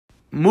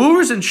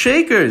Movers and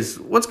shakers,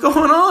 what's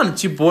going on?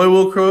 It's your boy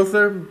Will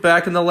Crowther,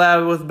 back in the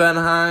lab with Ben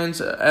Hines,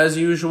 as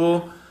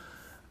usual.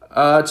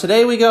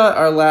 Today we got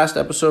our last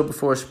episode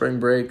before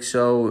spring break,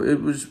 so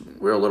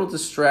we're a little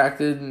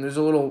distracted, and there's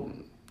a little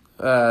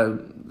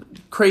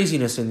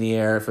craziness in the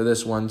air for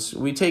this one. So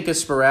we take a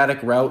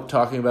sporadic route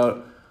talking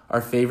about our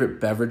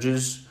favorite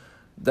beverages.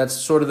 That's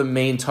sort of the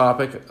main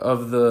topic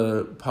of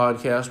the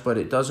podcast, but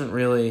it doesn't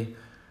really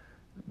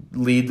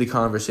lead the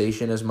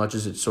conversation as much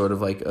as it's sort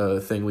of like a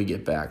thing we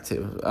get back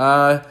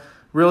to.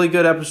 Really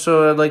good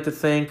episode, I'd like to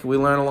think. We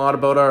learn a lot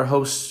about our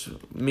hosts,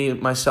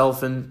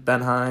 myself, and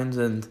Ben Hines,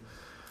 and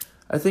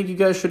I think you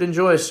guys should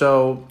enjoy.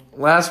 So,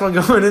 last one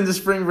going into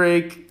spring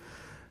break.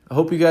 I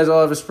hope you guys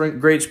all have a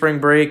great spring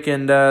break,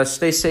 and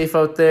stay safe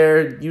out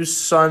there. Use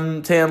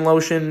suntan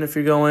lotion if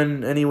you're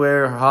going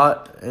anywhere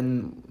hot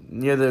and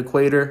near the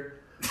equator.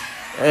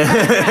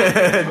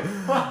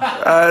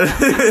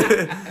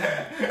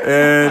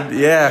 And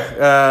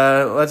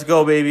let's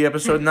go, baby.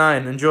 Episode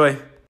 9. Enjoy.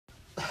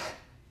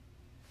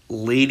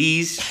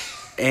 Ladies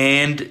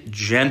and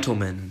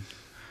gentlemen,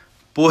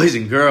 boys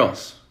and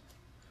girls,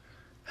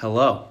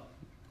 hello.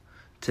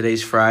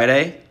 Today's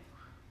Friday,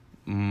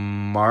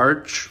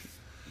 March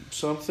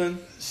something.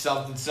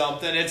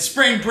 It's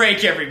spring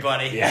break,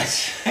 everybody.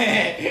 Yes.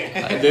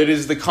 It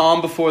is the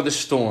calm before the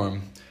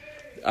storm.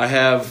 I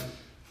have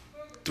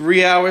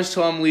 3 hours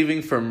till I'm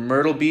leaving for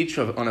Myrtle Beach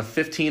on a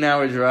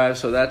 15-hour drive,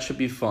 so that should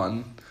be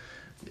fun.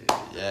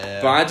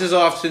 Yeah. Bonds is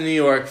off to New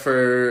York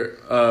for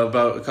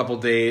about a couple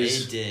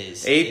days.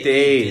 8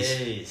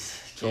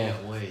 days.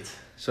 Can't wait.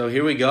 So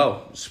here we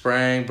go,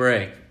 spring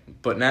break.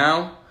 But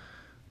now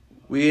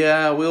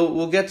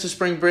we'll get to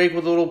spring break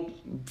with a little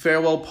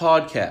farewell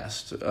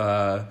podcast.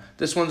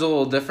 This one's a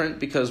little different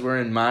because we're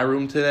in my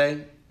room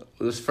today.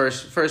 This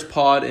first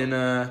pod in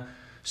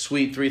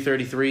Suite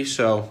 333,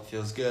 so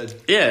feels good.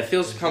 Yeah, it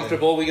feels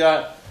comfortable. Good. We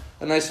got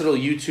a nice little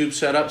YouTube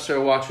setup, so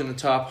we're watching the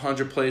top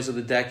 100 plays of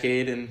the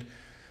decade, and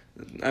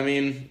I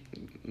mean,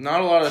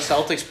 not a lot of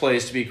Celtics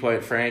plays, to be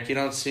quite frank. You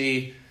don't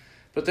see,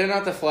 but they're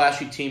not the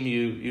flashy team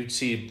you'd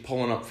see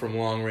pulling up from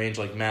long range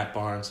like Matt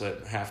Barnes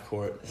at half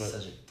court. But,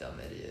 such a dumb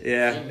idiot.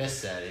 Yeah, if he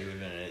missed that, he would have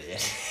been an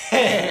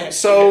idiot.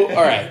 So,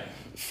 all right,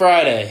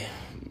 Friday,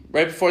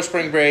 right before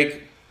spring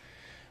break.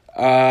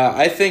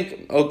 I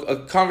think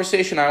a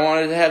conversation I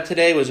wanted to have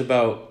today was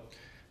about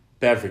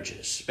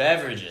beverages.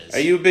 Beverages. Are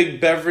you a big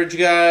beverage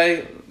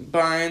guy,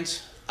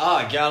 Bynes? Oh,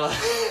 I gotta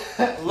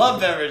love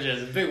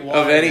beverages. A big water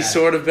of any guy.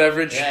 Sort of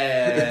beverage.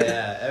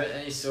 Yeah.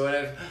 Any sort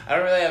of. I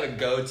don't really have a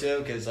go-to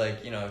because, I'm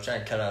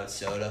trying to cut out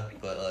soda,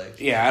 but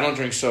Yeah, I don't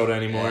drink soda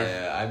anymore.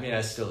 Yeah. I mean,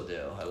 I still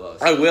do. I love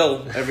soda. I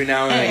will every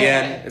now and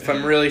again if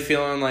I'm really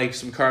feeling like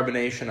some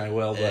carbonation. I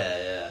will,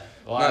 but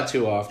well, not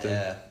too often.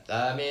 Yeah.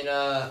 I mean,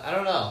 I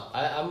don't know.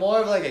 I'm more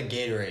of like a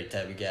Gatorade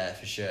type of guy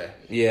for sure.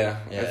 Yeah,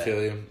 I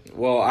feel you.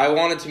 Well, I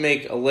wanted to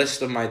make a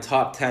list of my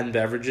top 10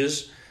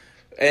 beverages,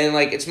 and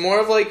it's more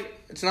of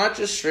it's not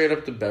just straight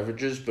up the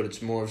beverages, but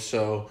it's more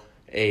so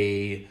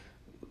a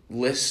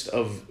list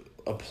of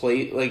a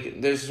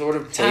plate. There's sort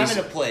of time and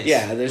a place.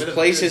 Yeah, there's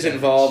places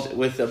involved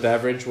with a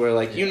beverage where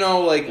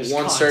there's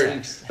one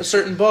context. a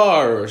certain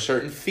bar or a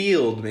certain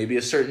field, maybe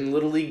a certain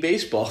Little League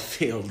baseball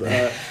field.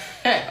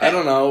 I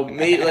don't know,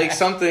 maybe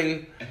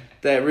something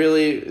that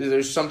really,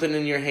 there's something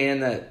in your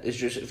hand that is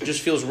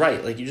just feels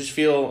right. You just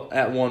feel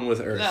at one with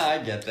Earth. No, I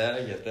get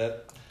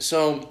that.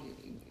 So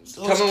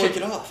let's kick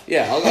it off.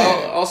 Yeah,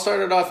 I'll start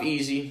it off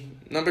easy.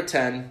 Number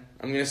 10,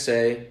 I'm gonna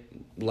say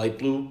light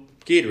blue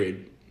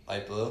Gatorade.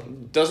 Light blue.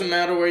 Doesn't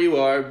matter where you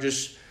are.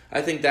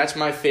 I think that's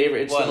my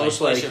favorite. It's the most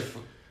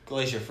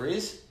Glacier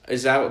Freeze.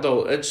 Is that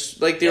though? It's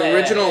the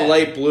original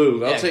light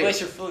blue. I'll say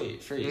Glacier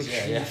Freeze.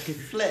 Yeah.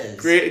 Fliz.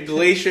 Great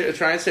Glacier.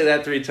 Try and say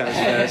that 3 times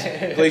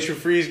fast. Glacier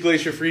Freeze.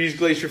 Glacier Freeze.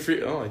 Glacier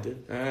Freeze. Oh, I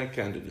did. I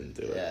kind of didn't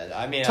do it. Yeah,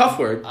 I mean, tough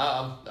word.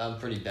 I'm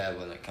pretty bad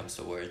when it comes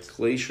to words.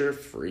 Glacier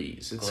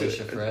Freeze.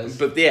 Glacier Freeze.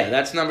 But yeah,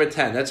 that's number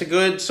 10. That's a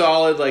good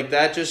solid.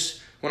 That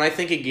just when I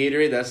think of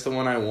Gatorade, that's the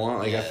one I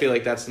want. I feel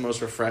like that's the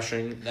most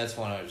refreshing. That's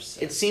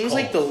 100%. It seems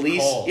like the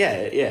least. Cold.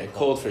 Yeah,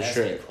 cold for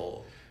sure. Cold.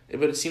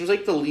 But it seems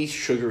like the least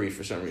sugary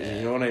for some reason.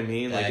 You know what I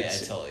mean? I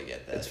totally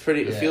get that. It's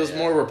pretty. It feels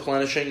more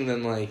replenishing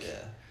than a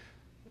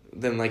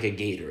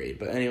Gatorade.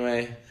 But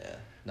anyway. Yeah.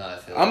 No, I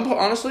feel.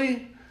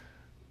 Honestly,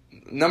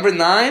 number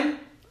 9.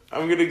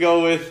 I'm gonna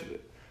go with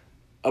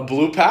a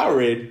blue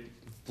Powerade.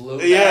 Blue.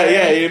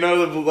 Yeah. You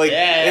know in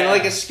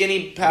a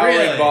skinny Powerade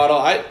Really? bottle.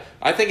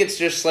 I think it's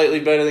just slightly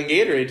better than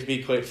Gatorade, to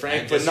be quite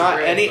frank. But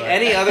not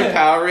any other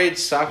Powerade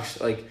sucks.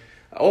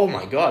 Oh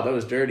my god, that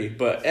was dirty.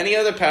 But any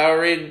other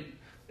Powerade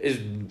is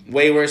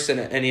way worse than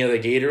any other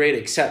Gatorade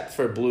except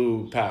for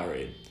blue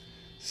Powerade.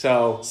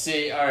 So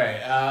see, all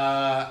right.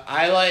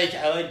 I like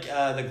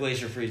the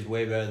Glacier Freeze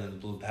way better than the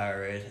blue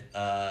Powerade.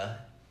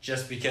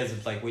 Just because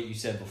of what you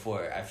said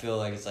before. I feel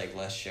like it's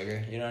less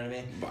sugar. You know what I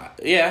mean?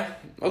 Yeah.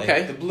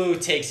 Okay. The blue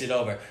takes it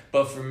over.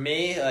 But for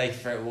me,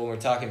 when we're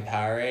talking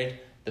Powerade,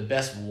 the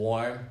best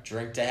warm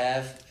drink to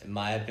have, in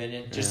my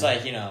opinion, just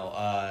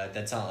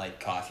that's not like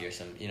coffee or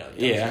some, dumb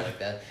shit like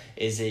that,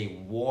 is a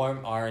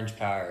warm orange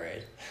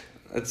Powerade.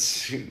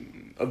 That's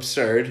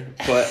absurd,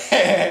 but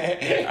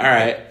all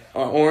right.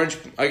 Orange,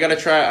 I gotta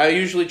try. I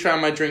usually try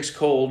my drinks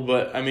cold,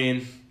 but I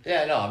mean.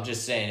 Yeah, no, I'm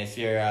just saying if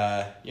you're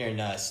in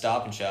a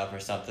Stop and Shop or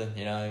something,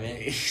 you know what I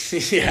mean?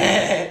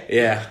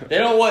 yeah. They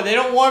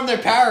don't warm their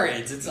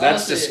Powerades. That's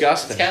honestly,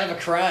 disgusting. It's kind of a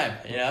crime,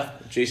 you know.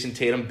 Jason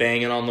Tatum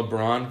banging on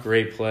LeBron,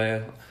 great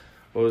play.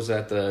 What was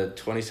that? The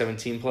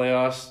 2017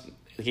 playoffs,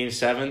 Game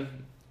 7.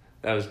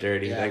 That was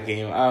dirty. Yeah, that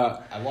game.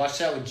 I watched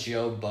that with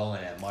Joe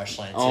Bowen at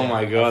Marshland. Oh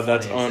my God,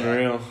 that's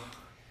unreal.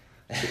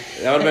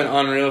 That would have been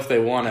unreal if they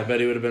won. I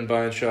bet he would have been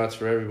buying shots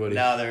for everybody.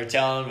 No, they were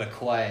telling him to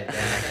quiet down.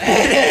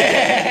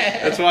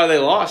 That's why they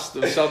lost.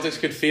 The Celtics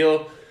could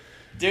feel.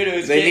 Dude, it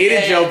was they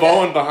needed Joe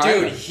Bowen behind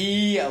Dude, him.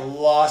 He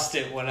lost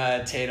it when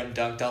Tatum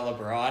dunked on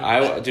LeBron.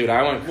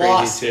 I went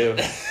crazy too.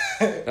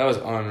 That was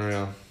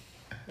unreal.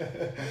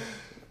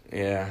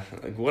 Yeah,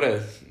 like what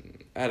a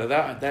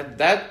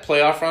that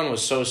playoff run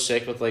was so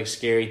sick with like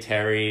Scary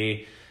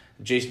Terry,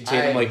 Jason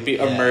Tatum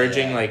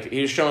emerging. Yeah. Like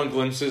he was showing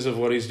glimpses of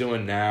what he's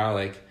doing now.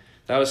 Like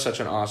that was such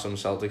an awesome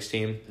Celtics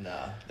team.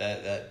 Nah,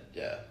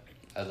 yeah.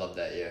 I love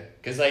that year.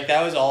 Because, like,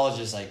 that was all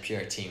just, like,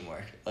 pure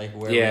teamwork. Like,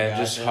 where we got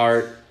just to.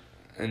 heart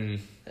and...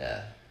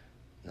 Yeah.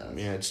 No,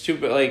 yeah, it's too...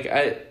 But, like,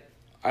 I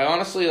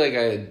honestly, like,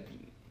 I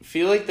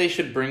feel like they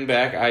should bring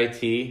back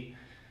IT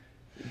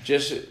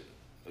just...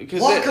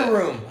 Locker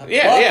room.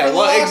 Yeah,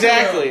 well,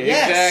 exactly, room.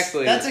 Yes,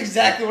 exactly. That's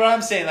exactly what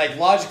I'm saying. Like,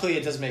 logically,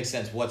 it doesn't make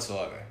sense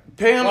whatsoever.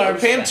 Pay him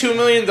 $2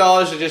 million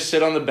to just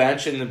sit on the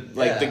bench, and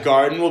the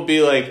garden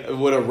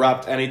would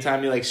erupt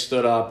anytime he like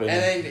stood up. And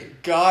then,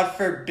 God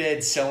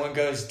forbid, someone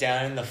goes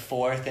down in the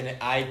fourth and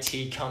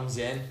IT comes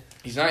in.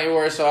 He's not your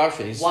worst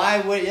option.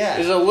 Why would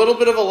There's a little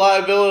bit of a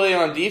liability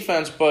on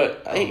defense,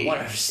 but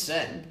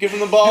 100%. Give him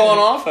the ball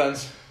on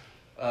offense.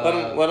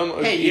 Let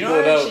him. Hey, you know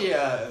what I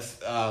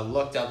actually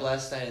looked up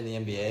last night in the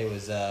NBA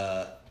was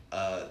the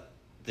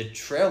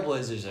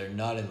Trailblazers are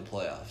not in the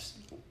playoffs.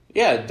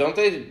 Yeah, don't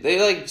they?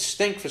 They like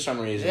stink for some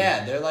reason.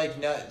 Yeah, they're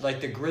like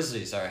the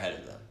Grizzlies are ahead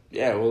of them.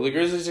 Yeah, well, the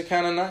Grizzlies are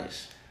kind of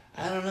nice.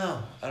 I don't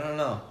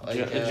know.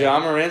 Like,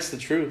 Ja Morant's the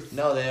truth.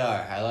 No, they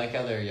are. I like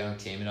how they're a young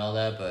team and all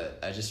that, but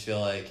I just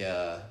feel like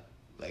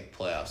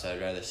playoffs,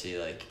 I'd rather see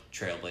like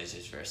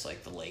Trailblazers versus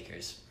like the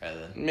Lakers rather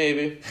than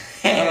maybe.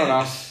 I don't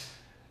know.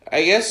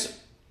 I guess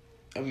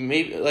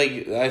maybe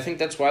like I think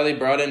that's why they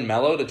brought in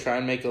Melo to try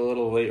and make a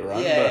little late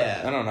run.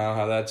 I don't know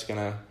how that's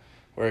gonna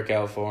work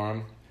out for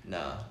him.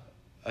 No.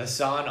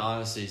 Hassan,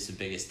 honestly, is the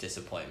biggest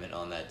disappointment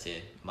on that team,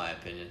 in my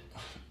opinion.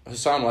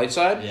 Hassan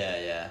Whiteside?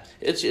 Yeah.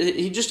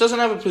 He just doesn't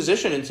have a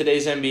position in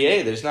today's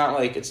NBA. There's not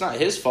like it's not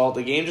his fault.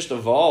 The game just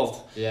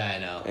evolved. Yeah, I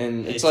know.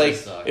 And it's like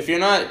if you're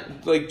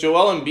not like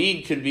Joel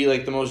Embiid could be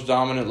like the most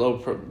dominant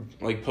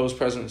post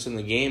presence in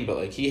the game, but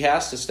like he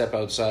has to step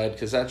outside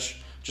because that's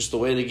just the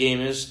way the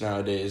game is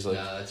nowadays. Like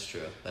no, that's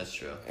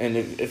true. And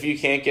if you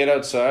can't get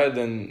outside,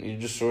 then you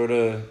just sort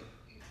of.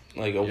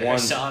 Like you're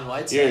Hassan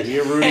Whiteside.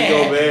 You're Rudy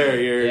Gobert.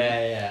 You're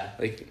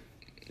like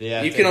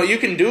you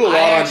can do a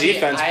lot on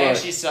defense. I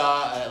actually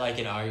saw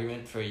an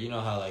argument for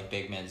how like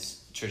big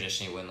men's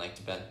traditionally win like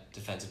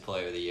defensive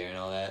player of the year and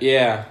all that.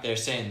 Yeah, they're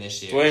saying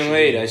this year. Dwayne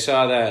Wade, I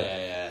saw that.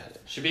 Yeah.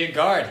 Should be a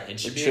guard. It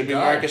should be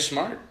Marcus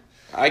Smart.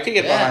 I could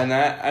get behind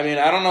that. I mean,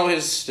 I don't know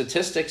his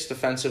statistics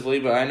defensively,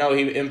 but I know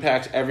he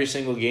impacts every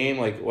single game.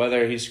 Like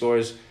whether he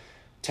scores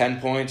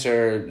 10 points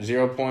or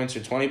 0 points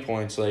or 20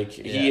 points, like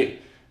he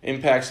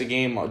impacts the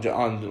game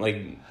on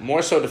like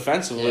more so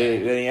defensively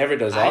than he ever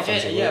does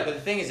offensively. But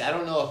the thing is, I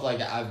don't know if like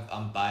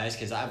I'm biased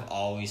because I've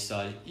always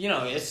thought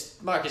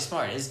it's Marcus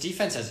Smart. His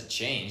defense hasn't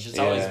changed. It's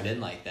always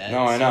been like that.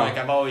 No, I know. Like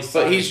I've always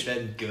thought he's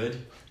been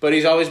good. But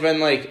he's always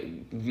been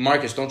like,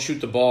 Marcus, don't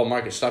shoot the ball.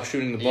 Marcus, stop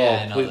shooting the ball.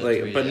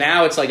 Yeah, but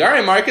now it's like, all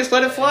right, Marcus,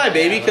 let it fly,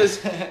 baby,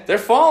 because they're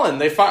falling.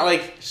 They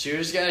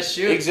shooters gotta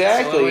shoot.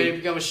 Exactly. It's the only way to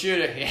become a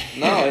shooter.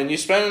 No, and you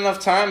spend enough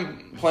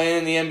time playing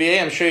in the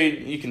NBA, I'm sure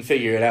you can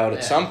figure it out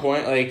at some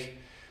point.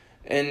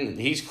 And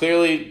he's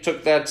clearly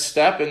took that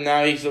step, and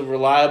now he's a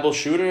reliable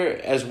shooter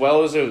as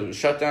well as a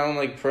shutdown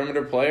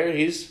perimeter player.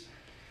 He's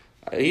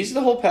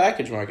the whole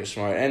package, Marcus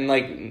Smart, and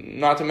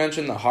not to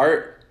mention the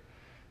heart.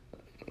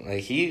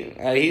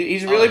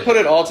 He's really put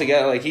it all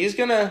together. He's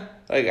gonna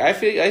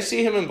I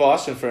see him in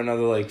Boston for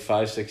another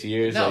 5-6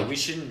 years. No, we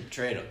shouldn't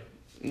trade him.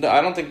 No,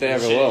 I don't think they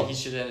ever will. He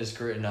should end his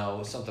career.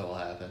 No, something will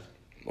happen.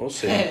 We'll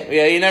see.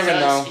 Yeah, you never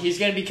know. He's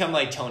gonna become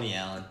like Tony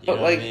Allen. You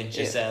know what I mean?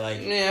 Just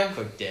that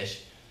quick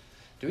dish.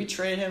 Do we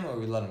trade him or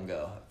we let him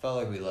go? I felt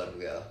like we let him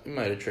go. We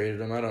might have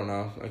traded him. I don't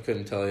know. I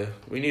couldn't tell you.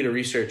 We need a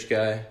research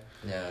guy.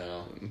 Yeah, I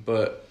know.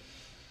 But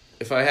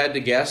if I had to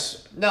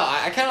guess, no,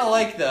 I kind of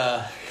like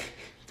the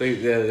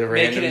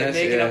randomness,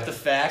 making up the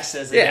facts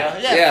as we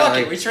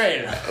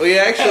traded him. We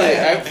actually,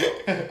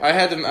 I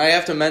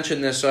have to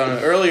mention this on an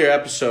earlier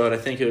episode. I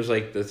think it was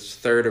the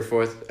third or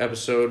fourth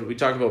episode. We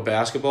talked about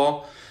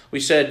basketball. I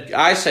said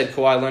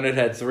Kawhi Leonard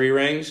had 3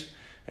 rings,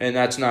 and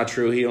that's not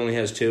true. He only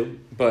has 2.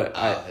 But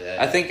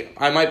I think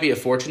I might be a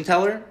fortune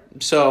teller.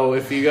 So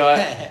if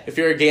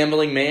you're a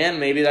gambling man,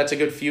 maybe that's a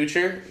good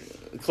future.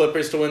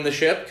 Clippers to win the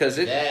ship because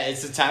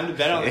it's the time to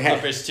bet on the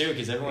Clippers too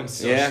because everyone's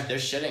they're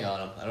shitting on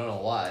them. I don't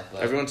know why.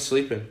 But. Everyone's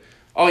sleeping.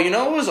 Oh, you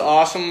know what was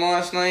awesome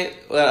last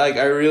night? Like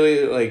I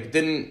really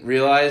didn't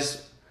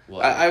realize.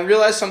 What? I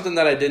realized something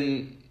that I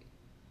didn't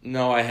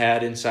know I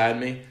had inside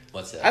me.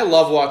 What's that? I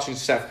love watching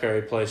Steph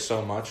Curry play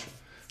so much.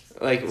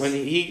 Like when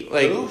he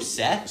Who?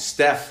 Seth?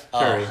 Steph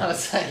Curry. Oh, I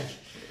was like.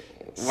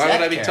 Why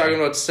would I be talking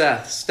about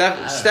Seth?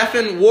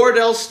 Stephen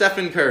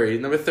Curry,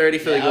 number 30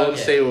 for the Golden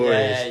State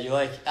Warriors. Yeah, you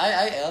like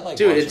I like.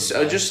 Dude, it's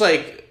just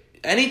like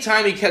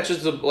anytime he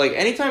catches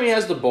anytime he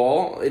has the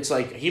ball, it's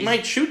like he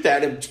might shoot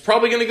that. It's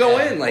probably gonna go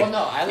in. Like, well,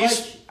 no,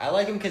 I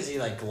like him because he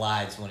like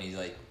glides when he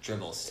like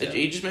dribbles.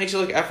 He just makes it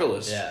look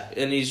effortless. Yeah,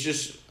 and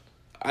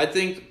I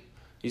think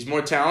he's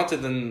more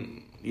talented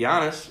than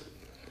Giannis.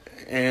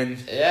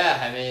 And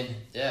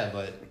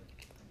but.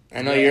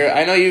 I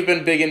know you've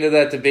been big into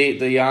that debate,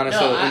 the Giannis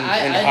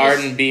and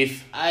Harden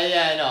beef.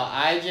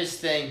 I just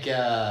think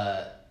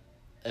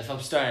if I'm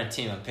starting a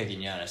team, I'm picking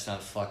Giannis,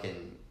 not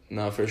fucking.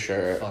 No, for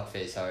sure.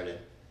 Fuckface Harden.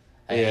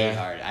 I hate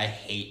Harden. I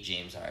hate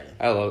James Harden.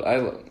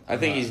 I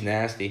think he's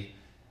nasty.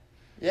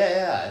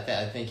 Yeah.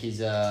 I think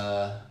he's.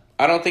 I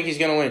don't think he's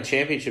gonna win a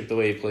championship the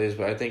way he plays,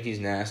 but I think he's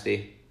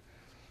nasty.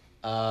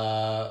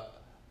 Really?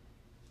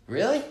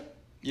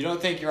 You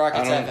don't think your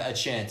Rockets have a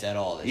chance at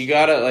all? You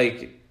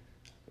gotta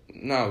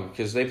no,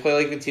 because they play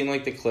like a team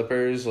like the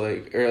Clippers,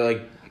 I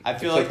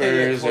feel like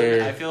they're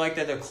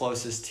the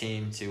closest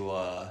team to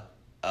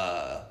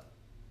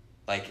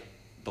like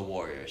the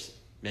Warriors.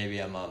 Maybe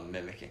I'm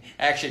mimicking.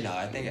 Actually, no,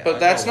 I think. But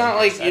that's not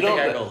Lakers. like you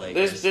don't.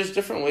 There's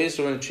different ways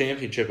to win a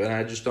championship, and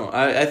I just don't.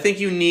 I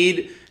think you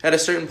need at a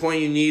certain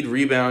point you need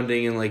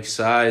rebounding and like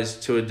size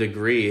to a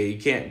degree.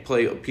 You can't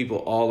play people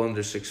all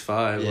under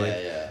 6'5".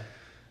 Yeah.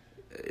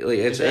 Like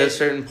it's at a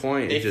certain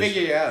point. They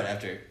figure you out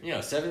after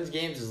 7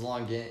 games is a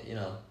long game.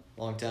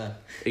 Long time.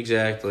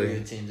 Exactly. Figure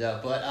the teams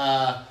out, but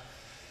I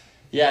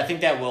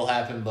think that will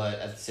happen. But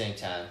at the same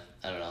time,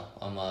 I don't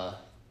know.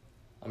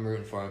 I'm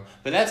rooting for him.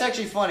 But that's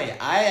actually funny.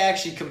 I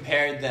actually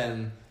compared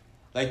them,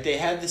 like they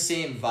had the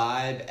same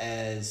vibe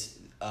as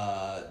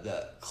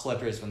the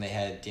Clippers when they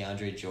had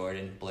DeAndre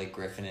Jordan, Blake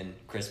Griffin, and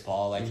Chris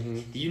Paul. Like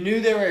you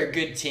knew they were a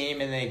good team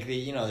and they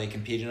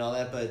competed and all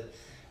that. But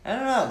I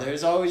don't know.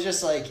 There's always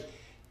just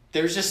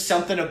there's just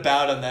something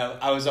about them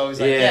that I was always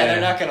like,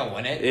 they're not gonna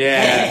win it.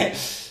 Yeah.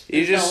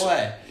 No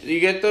way.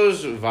 You get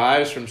those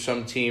vibes from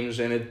some teams,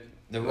 and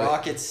the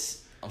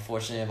Rockets,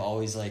 unfortunately, have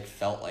always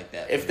felt like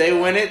that. If they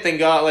win it, then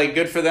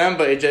good for them.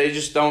 But they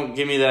just don't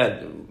give me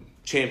that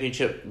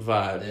championship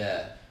vibe.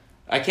 Yeah,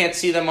 I can't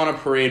see them on a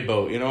parade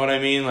boat. You know what I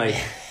mean? You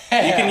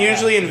can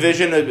usually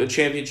envision a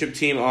championship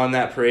team on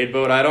that parade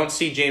boat. I don't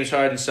see James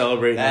Harden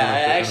celebrating.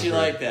 I actually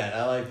like that.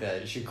 I like that.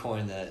 You should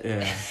coin that.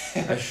 Yeah,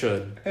 I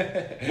should.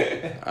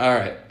 All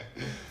right.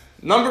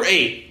 Number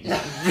 8.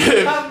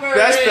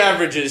 Best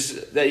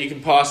beverages that you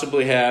can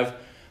possibly have.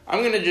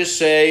 I'm going to just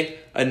say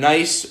a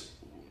nice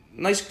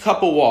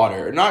cup of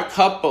water. Not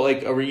cup,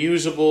 but a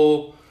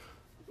reusable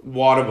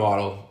water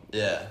bottle.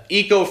 Yeah.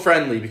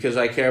 Eco-friendly because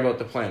I care about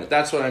the planet.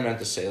 That's what I meant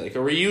to say. A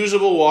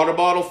reusable water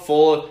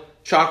bottle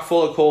chock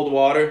full of cold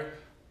water.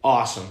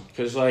 Awesome.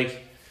 Because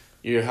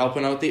you're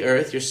helping out the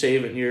earth. You're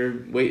saving,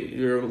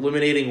 you're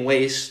eliminating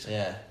waste.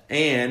 Yeah.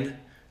 And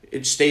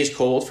it stays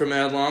cold for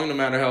mad long, no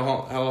matter how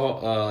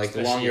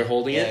long you're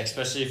holding it. Yeah,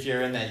 especially if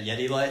you're in that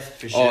Yeti life,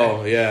 for sure.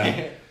 Oh,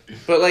 yeah.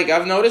 But,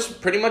 I've noticed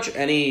pretty much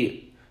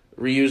any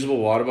reusable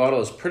water bottle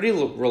is pretty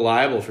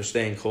reliable for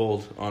staying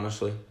cold,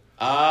 honestly.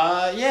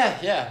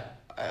 Yeah,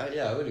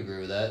 I would agree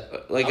with that.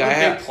 I'm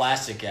a big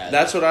plastic guy.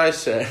 That's what I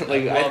said.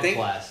 I think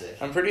plastic.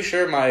 I'm pretty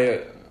sure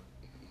my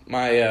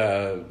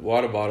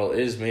water bottle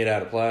is made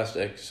out of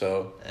plastic,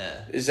 so...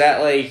 Yeah. Is that,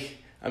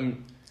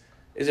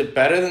 is it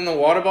better than the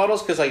water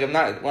bottles? Because I'm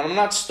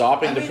not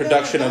stopping the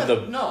production of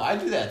the. No, I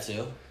do that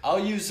too. I'll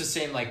use the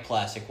same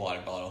plastic water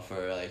bottle for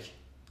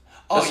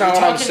Oh, that's not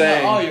what I'm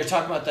saying. You're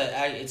talking about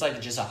that? It's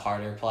just a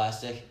harder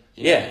plastic.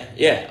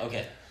 Yeah.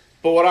 Okay.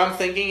 But what I'm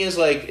thinking is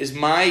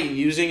my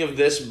using of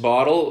this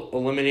bottle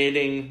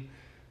eliminating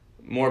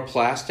more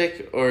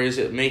plastic, or is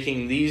it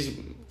making these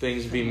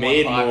things be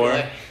made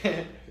more?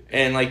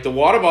 And the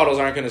water bottles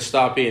aren't going to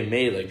stop being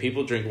made.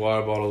 People drink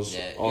water bottles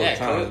all the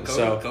time.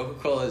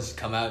 Coca-Cola has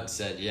come out and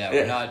said,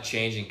 we're not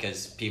changing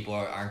because people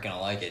aren't going to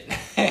like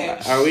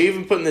it. Are we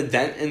even putting the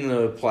dent in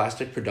the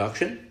plastic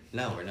production?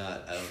 No, we're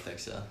not. I don't think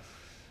so.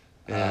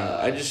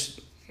 Yeah,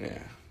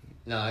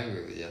 No, I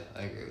agree with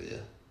you.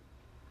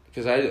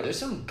 Because there's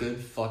some good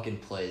fucking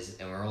plays,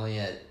 and we're only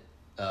at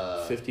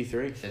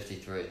 53.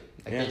 53.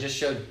 They just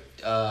showed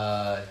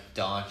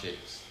Doncic.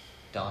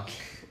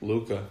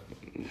 Luka.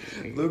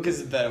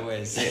 Luka's a better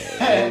way to say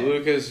it.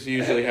 Luka's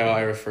usually how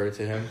I refer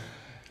to him.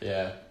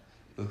 Yeah.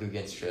 Luka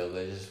against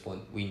Trailblazers when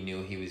we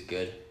knew he was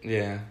good.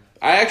 Yeah.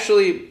 I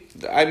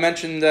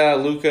mentioned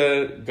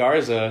Luka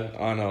Garza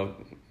on a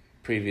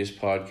previous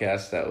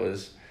podcast that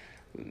was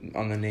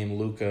on the name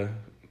Luka.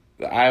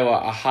 The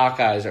Iowa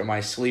Hawkeyes are my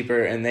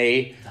sleeper, and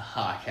the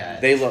Hawkeyes.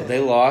 They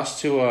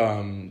lost to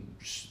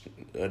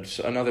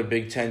another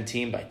Big Ten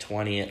team by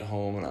 20 at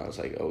home, and I was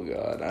like, oh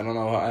god, I don't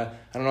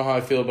know how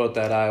I feel about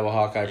that Iowa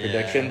Hawkeye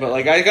prediction, but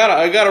like I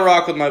gotta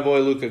rock with my boy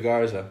Luka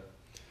Garza.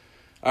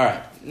 All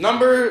right,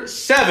 number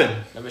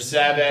 7.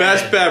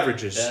 Best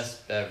beverages.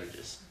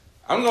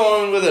 I'm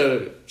going with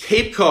a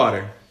Cape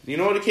Codder. You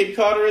know what a Cape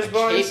Codder is,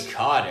 boys? Cape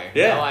Codder?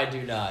 Yeah. No, I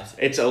do not.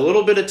 It's a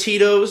little bit of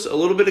Tito's, a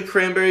little bit of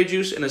cranberry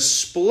juice, and a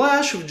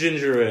splash of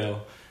ginger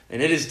ale,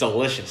 and it is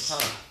delicious.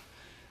 Huh.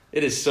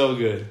 It is so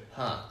good.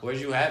 Huh. Where'd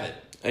you have it?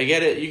 I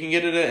get it. You can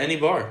get it at any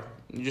bar.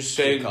 You just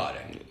say, Cape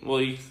Codder.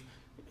 Well,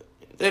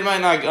 they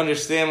might not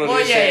understand what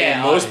you're saying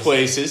in most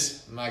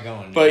places. I'm not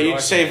going. But you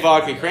say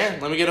vodka cran.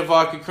 Let me get a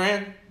vodka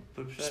cran.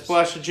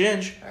 Splash of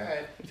ginger. All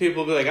right. And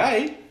people will be like,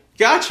 "I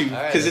got you,"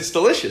 because it's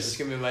delicious. It's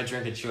gonna be my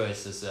drink of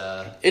choice.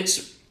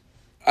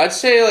 I'd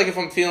say like if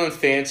I'm feeling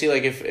fancy,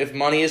 like if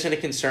money isn't a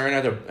concern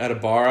at a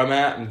bar I'm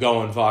at, I'm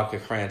going vodka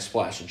cran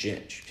splash of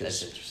ginger.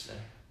 That's interesting.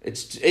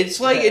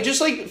 It's like it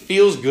just like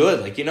feels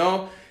good. Like, you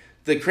know,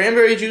 the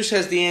cranberry juice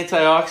has the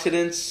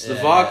antioxidants. The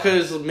vodka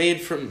is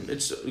made from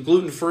it's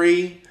gluten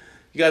free.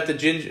 You got the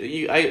ginger.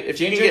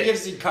 Ginger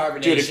gives you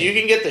carbonation. Dude, if you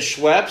can get the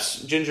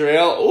Schweppes ginger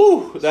ale,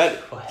 ooh,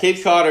 that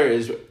Cape Codder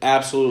is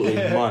absolutely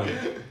money.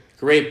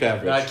 Great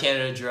beverage. Not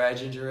Canada Dry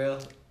ginger ale.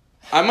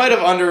 I might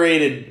have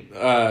underrated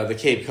the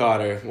Cape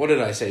Codder. What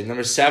did I say?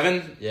 Number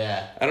 7?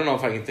 Yeah. I don't know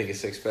if I can think of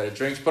 6 better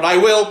drinks, but I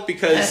will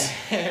because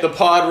the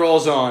pod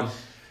rolls on.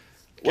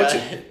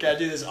 Gotta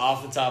do this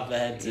off the top of the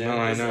head, too. No,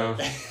 I know.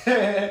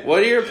 What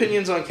are your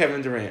opinions on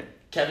Kevin Durant?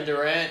 Kevin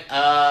Durant?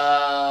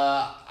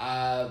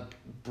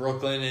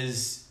 Brooklyn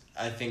is,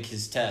 I think,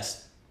 his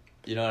test.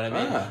 You know what I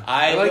mean?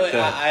 I like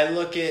that. I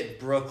look at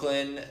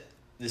Brooklyn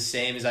the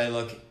same as I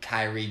look at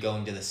Kyrie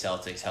going to the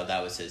Celtics, how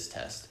that was his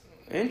test.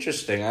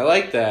 Interesting. I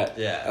like that.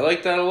 Yeah. I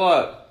like that a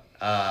lot.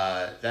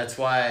 That's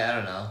why, I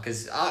don't know,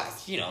 because,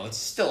 it's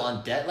still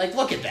on debt. Like,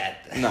 look at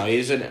that. No,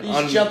 he's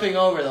jumping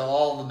over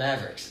all the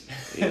Mavericks.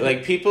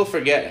 Like, people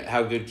forget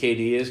how good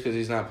KD is because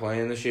he's not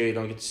playing this year. You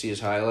don't get to see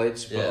his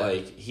highlights, but,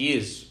 like, he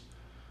is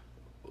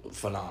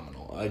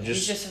phenomenal.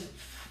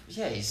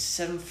 He's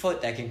 7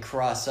 foot that can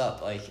cross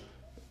up, like.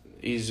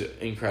 He's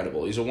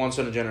incredible. He's a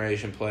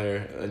once-in-a-generation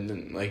player, and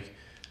then, like,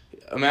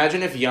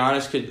 imagine if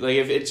Giannis could,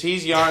 like,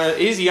 he's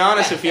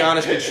Giannis if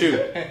Giannis could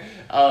shoot.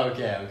 Oh,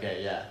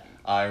 okay, yeah.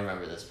 I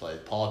remember this play.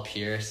 Paul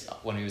Pierce,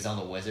 when he was on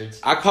the Wizards.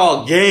 I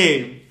call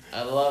game.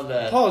 I love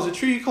that. Paul, is it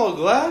true you call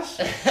glass?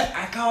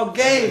 I call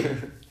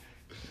game.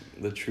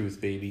 The truth,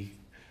 baby.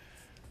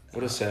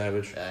 What a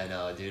savage. I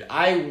know, dude.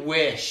 I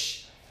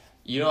wish.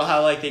 You know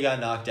how, like, they got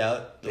knocked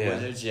out? The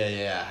Wizards?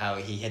 Yeah. How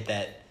he hit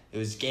that. It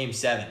was Game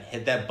 7.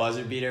 Hit that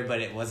buzzer beater,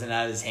 but it wasn't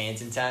out of his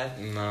hands in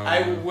time. No.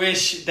 I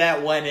wish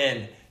that went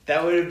in.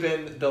 That would have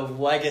been the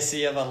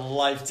legacy of a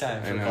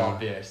lifetime for Paul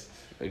Pierce.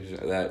 That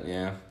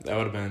would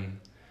have been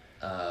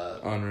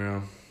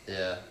unreal.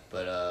 Yeah,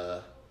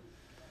 but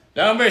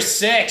number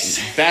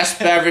 6. Best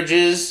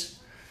beverages.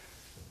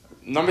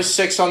 Number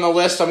 6 on the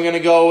list, I'm going to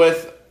go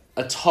with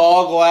a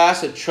tall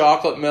glass of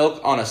chocolate milk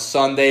on a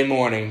Sunday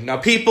morning. Now,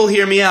 people,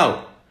 hear me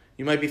out.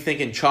 You might be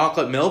thinking,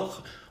 chocolate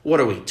milk?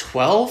 What are we,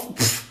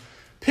 12?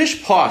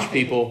 Pish posh,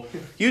 people.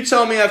 You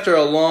tell me after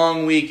a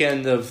long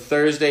weekend of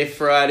Thursday,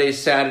 Friday,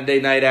 Saturday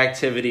night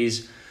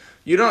activities,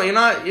 you're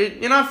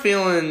not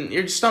feeling,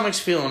 your stomach's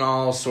feeling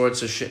all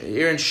sorts of shit.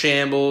 You're in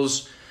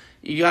shambles.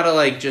 You gotta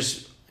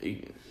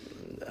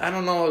I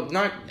don't know,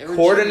 not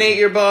coordinate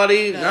your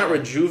body, not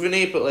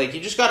rejuvenate, but like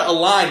you just gotta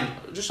align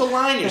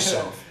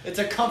yourself. It's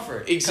a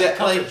comfort.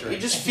 Exactly. Like, you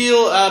just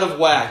feel out of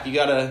whack. You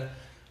gotta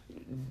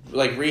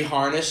like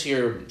reharness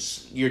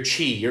your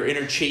chi, your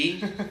inner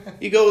chi.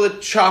 You go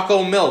with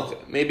choco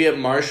milk, maybe at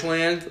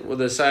Marshland with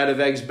a side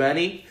of eggs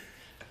Benny.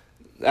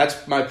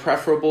 That's my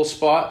preferable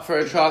spot for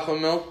a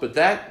chocolate milk, but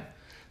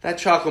that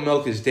chocolate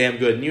milk is damn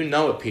good, and you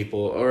know it, people.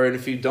 Or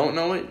if you don't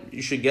know it,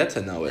 you should get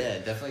to know it. Yeah,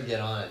 definitely get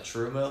on it.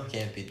 True Milk,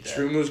 can't beat that.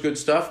 True Milk's good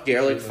stuff.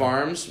 Garlic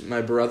Farms,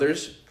 my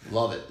brothers.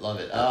 Love it.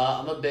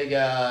 I'm a big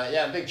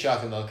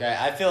chocolate milk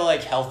guy. I feel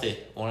like healthy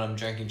when I'm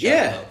drinking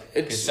chocolate milk.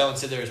 Because someone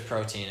said there was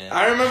protein in it.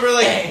 I remember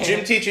like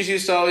gym teachers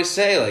used to always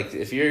say like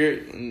if you're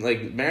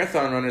like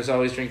marathon runners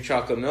always drink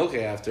chocolate milk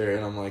after,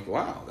 and I'm like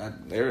wow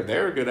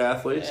they're good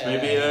athletes. Yeah.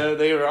 Maybe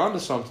they were onto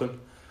something.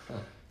 Huh.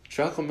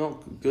 Chocolate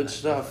milk, good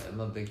stuff. I'm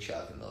a big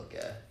chocolate milk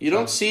guy. You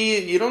don't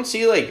see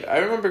like I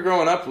remember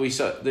growing up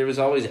there was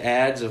always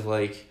ads of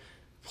like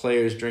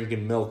players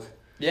drinking milk.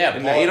 Yeah,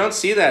 and you don't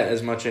see that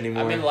as much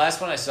anymore. I mean, the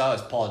last one I saw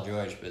was Paul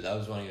George, but that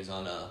was when he was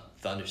on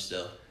Thunder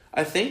still.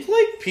 I think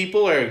like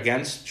people are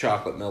against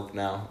chocolate milk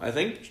now. I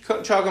think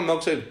chocolate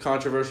milk's a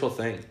controversial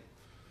thing.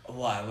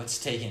 Why?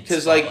 What's taking?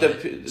 Because like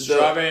the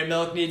strawberry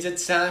milk needs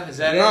its time. Is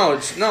that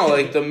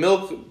like the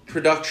milk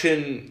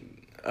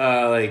production,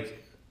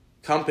 like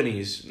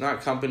companies,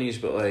 not companies,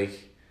 but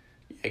like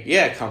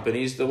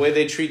companies. The way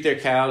they treat their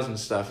cows and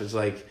stuff is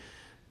like.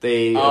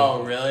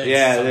 Oh really?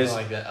 Yeah, there's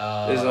like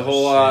that. There's a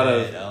whole lot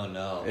of. Oh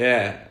no.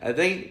 Yeah, I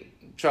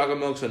think chocolate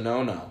milk's a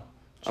no-no,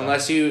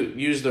 unless you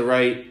use the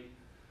right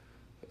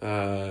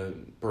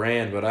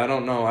brand. But I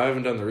don't know. I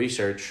haven't done the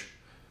research.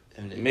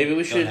 And maybe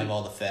we should have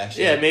all the facts.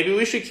 Yeah, maybe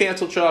we should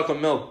cancel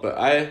chocolate milk. But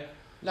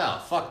No,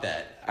 fuck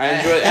that. I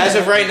enjoy as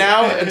of right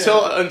now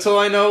until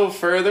I know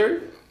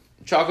further.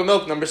 Chocolate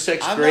milk, number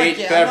 6, great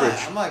beverage.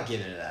 I'm not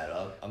giving that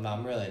up.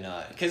 I'm really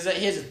not. Because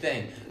here's the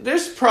thing.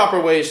 There's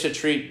proper ways to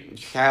treat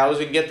cows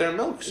and get their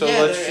milk, so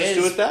let's just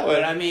do it that way.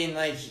 But I mean,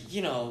 like,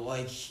 you know,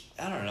 like,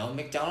 I don't know.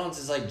 McDonald's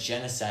is like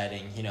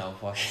genociding, you know.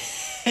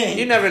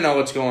 You never know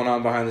what's going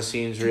on behind the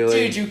scenes,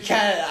 really. Dude, you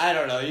can't, I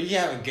don't know. You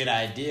have a good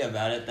idea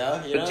about it,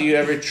 though. But do you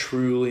ever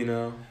truly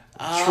know?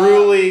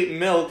 Truly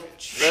milk.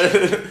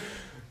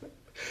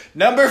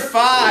 Number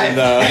 5.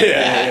 No.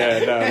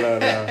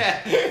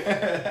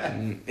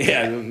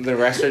 Yeah, the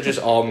rest are just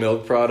all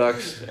milk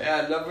products.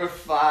 Yeah, number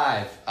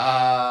 5.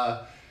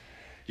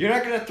 You're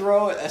not gonna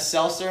throw a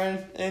seltzer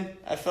in?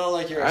 I felt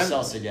like you're a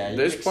seltzer guy.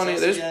 There's plenty.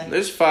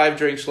 There's 5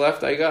 drinks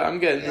left. I'm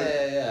getting.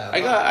 Yeah.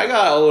 I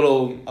got a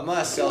little. I'm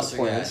not a seltzer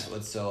guy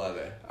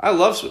whatsoever.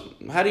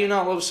 How do you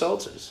not love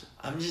seltzers?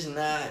 I'm just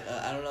not.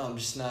 I don't know. I'm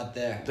just not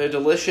there. They're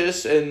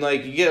delicious, and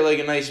like you get like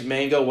a nice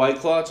mango White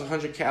Claw. It's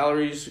 100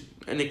 calories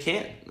in a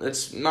can.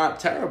 It's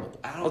not terrible.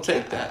 I'll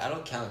take that. I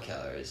don't count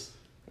calories.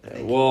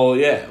 Well,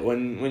 yeah.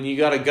 When you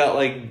got a gut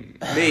like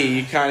me,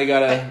 you kind of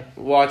gotta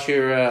watch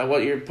your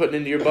what you're putting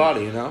into your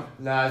body. You know.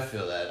 No, I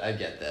feel that. I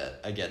get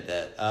that.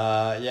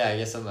 Yeah, I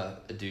guess I'm a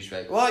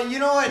douchebag. Well, you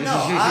know what? No,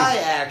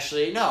 I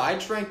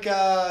drink.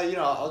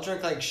 I'll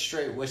drink like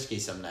straight whiskey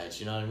some nights.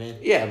 You know what I mean?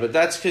 Yeah, but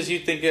that's because you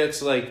think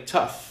it's like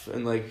tough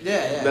and like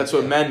that's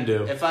what men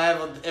do. If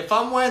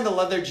I'm wearing the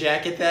leather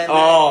jacket that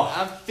night,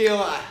 I'm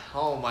feeling.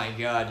 Oh my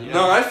god! You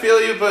know? No, I feel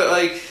you, but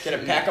like get a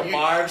pack of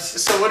barbs.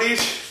 So what are you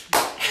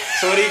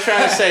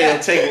trying to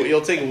say?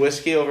 You'll take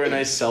whiskey over a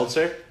nice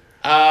seltzer?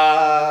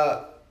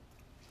 No,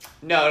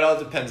 it all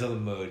depends on the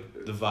mood,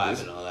 the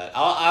vibe, and all that.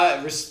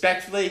 I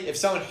respectfully, if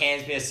someone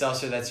hands me a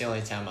seltzer, that's the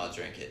only time I'll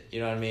drink it.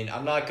 You know what I mean?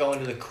 I'm not going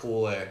to the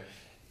cooler,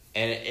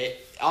 and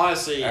it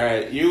honestly. All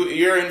right,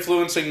 you're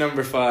influencing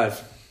number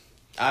 5.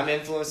 I'm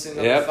influencing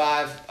number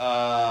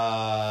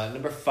 5.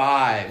 Number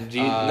 5. Do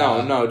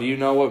you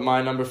know what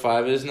my number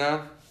 5 is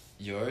now?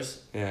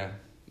 Yours? Yeah,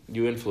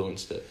 you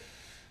influenced it.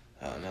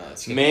 Oh no,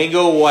 it's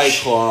Mango White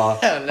Claw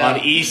on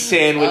East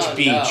Sandwich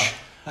Beach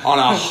on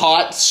a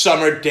hot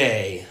summer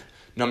day.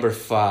 Number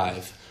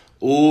 5.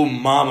 Ooh,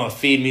 mama,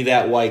 feed me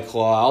that White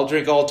Claw. I'll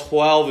drink all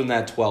 12 in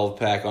that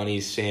 12-pack on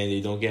East Sandy.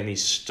 Don't get me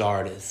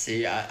started.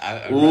 See,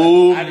 mama.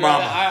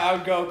 I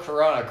would go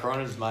Corona.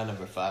 Corona's my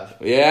number 5.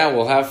 Yeah,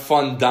 we'll have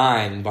fun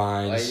dying,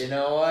 Bynes. Well, you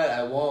know what?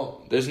 I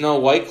won't. There's no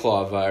White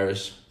Claw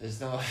virus.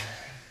 There's no...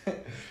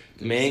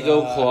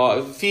 Mango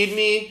Claw. Feed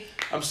me.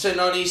 I'm sitting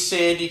on East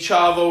Sandy.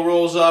 Chavo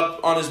rolls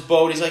up on his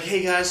boat. He's like,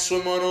 hey, guys,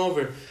 swim on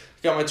over.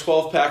 Got my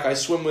 12-pack. I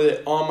swim with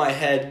it on my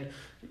head,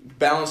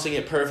 balancing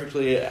it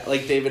perfectly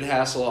like David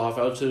Hasselhoff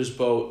out to his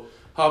boat.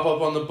 Hop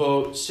up on the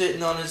boat,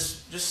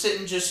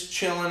 just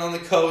chilling on the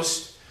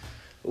coast,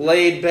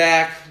 laid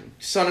back,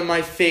 sun in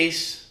my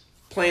face,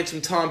 playing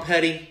some Tom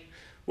Petty.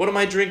 What am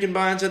I drinking,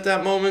 Bynes, at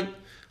that moment?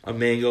 A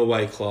Mango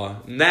White Claw.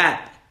 And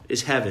that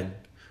is heaven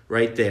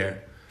right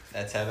there.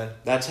 That's heaven?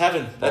 That's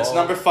heaven. That's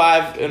number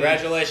 5.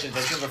 Congratulations.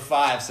 That's number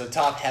 5, so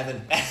top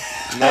heaven.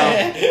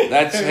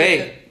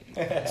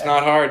 It's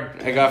not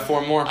hard. I got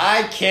 4 more.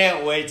 I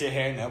can't wait to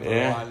hear number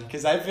 1,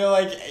 because I feel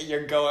like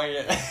you're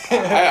going...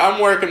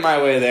 I'm working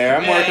my way there.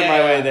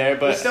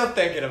 But we're still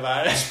thinking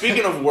about it.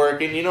 Speaking of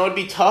working, you know it'd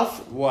be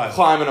tough? What?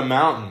 Climbing a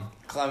mountain.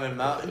 Climbing a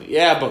mountain?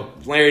 Yeah,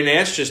 but Larry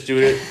Nance just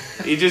did it.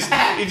 He just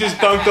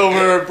dunked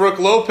over Brooke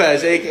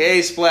Lopez,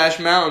 a.k.a. Splash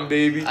Mountain,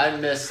 baby. I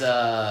miss,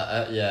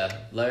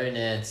 Larry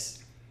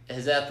Nance.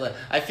 His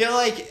I feel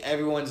like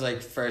everyone's,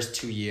 like, first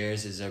 2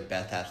 years is their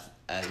best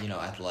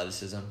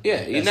athleticism.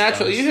 Yeah, you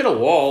hit a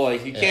wall.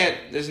 Like, you can't,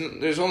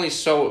 there's only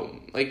so,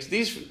 like,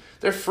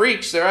 they're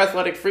freaks, they're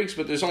athletic freaks,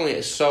 but there's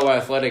only so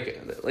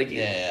athletic, like,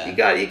 you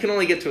can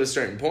only get to a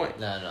certain point.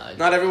 No.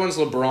 Not everyone's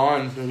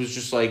LeBron, who's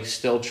just, like,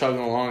 still chugging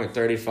along at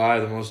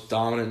 35, the most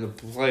dominant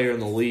player in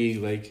the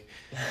league, like,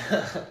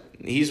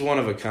 he's one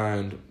of a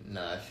kind.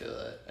 No, I feel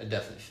that. I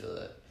definitely feel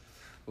that.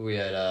 We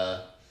had,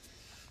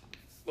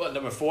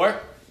 number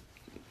 4?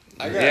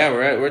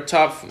 We're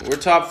top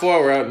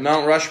 4. We're at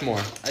Mount Rushmore.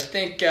 I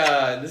think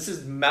this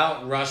is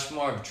Mount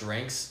Rushmore of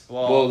drinks.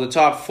 Well, the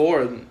top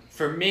 4.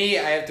 For me,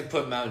 I have to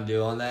put Mountain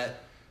Dew on that.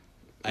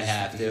 I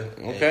have to.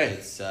 Okay.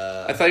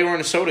 I thought you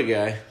weren't a soda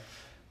guy.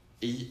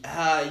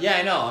 Yeah,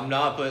 I know. I'm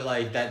not, but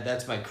like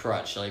that's my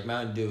crutch. Like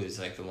Mountain Dew is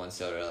like the one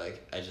soda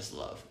like I just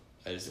love.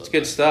 It's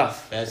good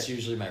stuff. That's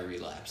usually my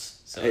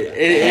relapse. So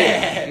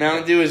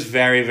Mountain Dew is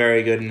very,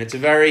 very good, and it's a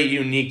very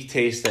unique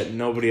taste that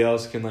nobody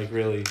else can like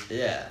really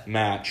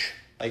match.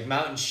 Like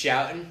Mountain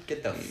Shoutin',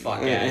 get the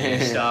fuck out of here,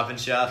 Stop and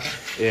Shop.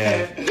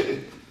 Yeah,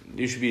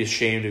 you should be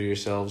ashamed of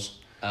yourselves.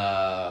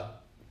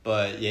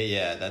 But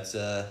yeah, that's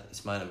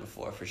it's my number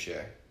 4 for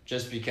sure.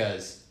 Just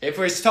because if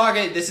we're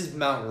talking, this is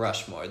Mount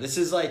Rushmore. This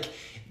is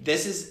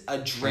a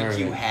drink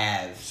you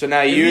have. So now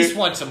at least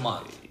once a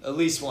month. All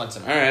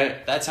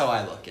right. That's how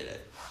I look at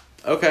it.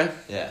 Okay.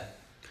 Yeah.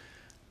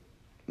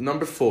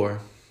 Number 4.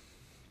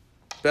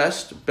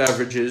 Best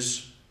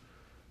beverages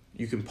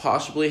you can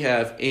possibly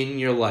have in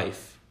your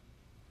life,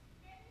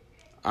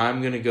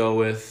 I'm going to go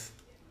with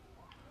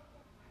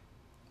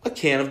a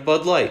can of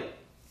Bud Light.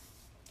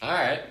 All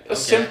right. A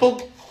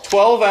simple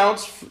 12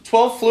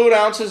 fluid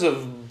ounces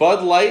of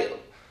Bud Light,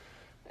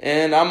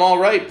 and I'm all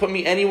right. Put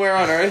me anywhere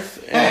on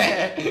earth.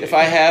 If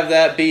I have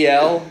that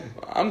BL,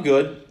 I'm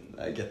good.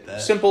 I get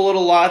that. Simple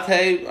little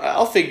latte.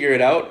 I'll figure it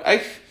out.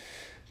 If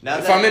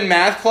I'm in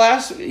math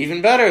class,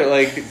 even better.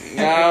 Like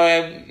now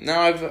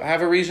I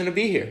have a reason to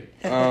be here.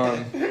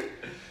 Well,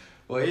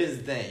 here's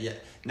the thing. Yeah.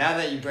 Now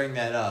that you bring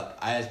that up,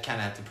 I kind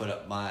of have to put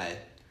up my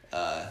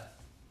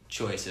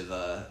choice of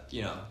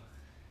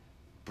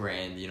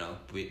brand,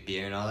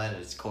 beer and all that.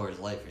 It's Coors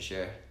Light for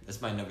sure.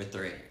 That's my number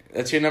 3.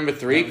 That's your number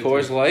 3,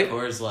 Coors Light?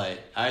 Coors Light.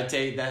 I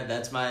take that.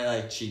 That's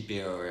my cheap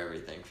beer over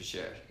everything for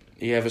sure.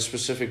 You have a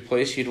specific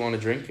place you'd want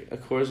to drink a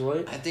Coors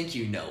Light? I think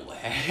you know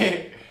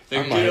where.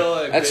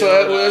 That's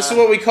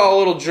what we call a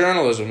little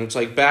journalism. It's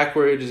like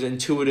backwards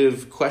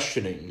intuitive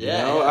questioning.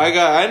 Yeah,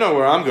 I know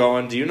where I'm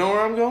going. Do you know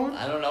where I'm going?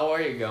 I don't know where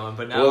you're going,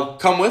 but now well,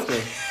 come with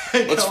me.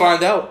 Let's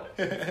find out.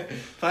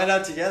 Find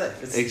out together.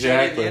 It's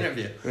exactly the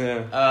interview.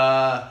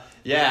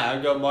 Yeah.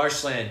 I'd go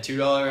Marshland,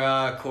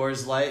 $2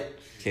 Coors Light.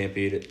 Can't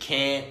beat it.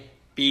 Can't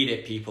beat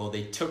it, people.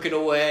 They took it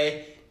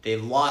away. They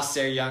lost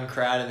their young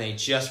crowd, and they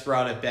just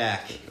brought it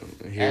back.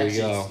 Here we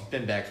go. It's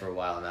been back for a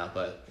while now,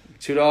 but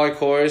 $2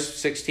 Coors,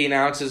 16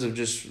 ounces of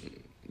just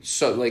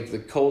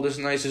the coldest,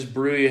 nicest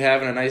brew you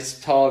have in a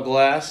nice tall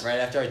glass. Right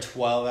after a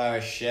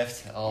 12-hour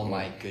shift. Oh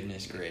my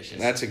goodness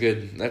gracious! That's a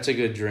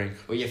good drink.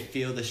 Where you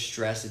feel the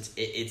stress.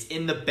 It's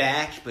in the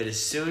back, but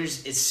as soon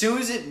as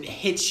it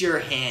hits your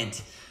hand,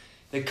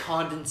 the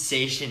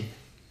condensation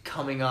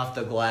coming off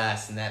the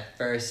glass in that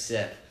first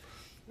sip.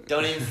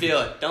 Don't even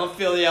feel it. Don't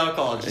feel the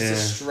alcohol. Just the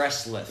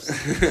stress lifts.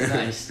 It's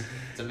nice.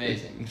 It's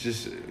amazing.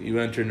 Just you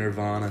enter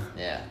nirvana.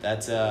 Yeah,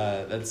 that's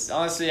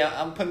honestly,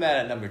 I'm putting that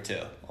at number 2.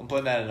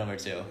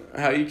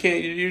 How you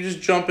can't? You're just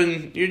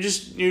jumping. You're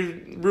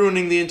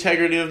ruining the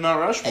integrity of Mount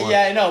Rushmore.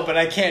 Yeah, I know, but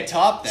I can't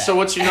top that. So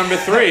what's your number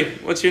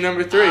 3?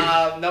 Number 3.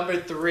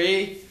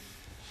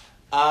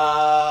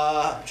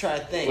 I'm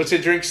trying to think. What's a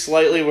drink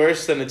slightly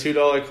worse than a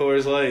 $2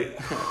 Coors Light?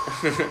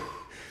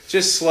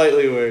 Just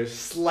slightly worse.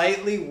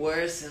 Slightly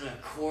worse than a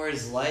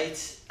Coors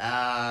Light?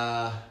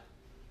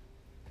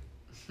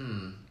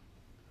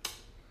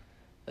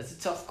 That's a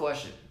tough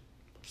question.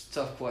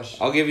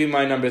 I'll give you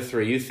my number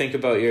 3. You think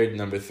about your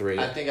number 3.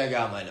 I think I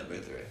got my number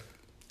 3.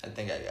 I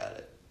think I got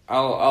it.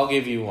 I'll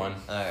give you one.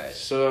 All right.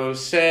 So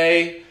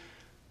say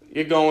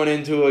you're going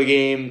into a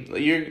game.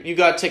 You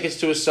got tickets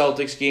to a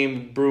Celtics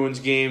game, Bruins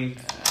game,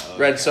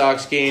 Red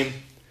Sox game.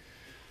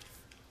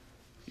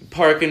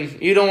 Parking.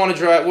 You don't want to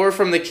drive. We're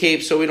from the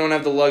Cape, so we don't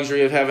have the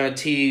luxury of having a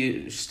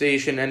T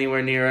station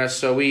anywhere near us.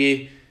 So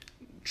we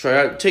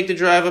take the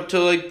drive up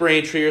to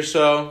Braintree or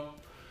so.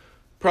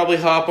 Probably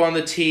hop on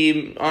the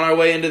T. On our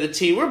way into the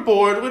T, we're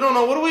bored. We don't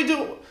know. What do we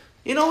do?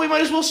 We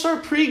might as well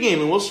start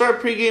pre-gaming. We'll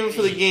start pre-gaming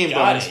for the game. You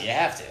got it. You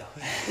have to.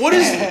 What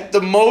is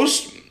the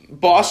most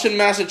Boston,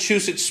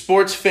 Massachusetts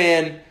sports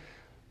fan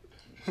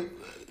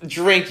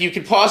drink you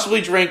could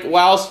possibly drink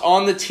whilst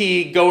on the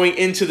T going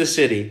into the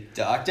city?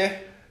 Doctor?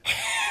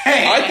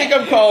 I think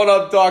I'm calling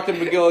up Dr.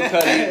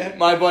 McGillicuddy,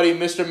 my buddy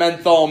Mr.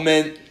 Menthol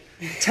Mint,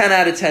 10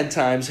 out of 10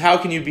 times. How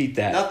can you beat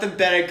that? Nothing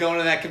better going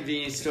to that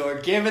convenience store,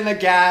 giving the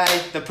guy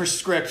the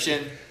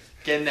prescription,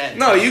 getting that.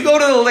 No, you go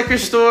to the liquor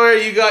store,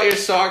 you got your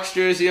Sox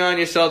jersey on,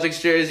 your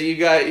Celtics jersey,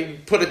 you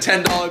put a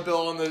 $10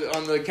 bill on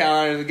the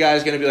counter, and the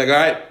guy's going to be like, all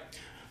right,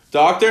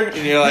 doctor?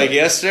 And you're like,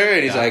 yes, sir.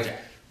 And he's like,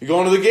 you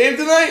going to the game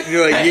tonight? And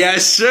you're like,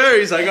 yes, sir.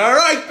 He's like, all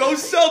right, go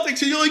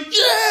Celtics. And you're like,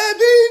 yeah,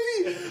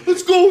 baby,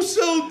 let's go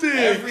Celtics.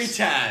 Every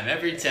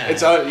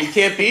time. You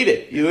can't beat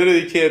it. You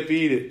literally can't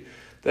beat it.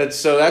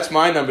 That's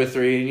my number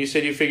 3. And you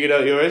said you figured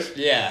out yours?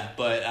 Yeah,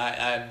 but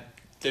I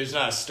there's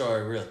not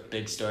a real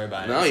big story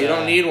behind it. No, you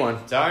don't need one.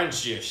 It's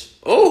orange juice.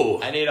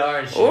 Oh. I need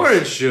orange juice.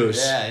 Orange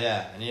juice.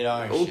 Yeah, I need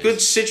orange juice. Oh, good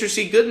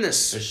citrusy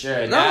goodness. For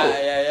sure. No.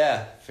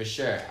 Yeah, for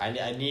sure.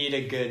 I need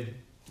a good.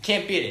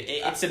 Can't beat it.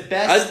 It's the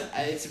best.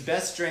 It's the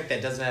best drink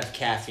that doesn't have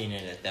caffeine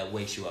in it that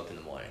wakes you up in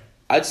the morning.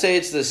 I'd say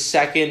it's the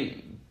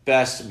second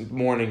best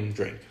morning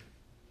drink.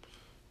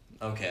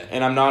 Okay.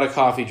 And I'm not a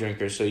coffee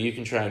drinker, so you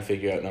can try and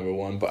figure out number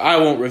 1, but I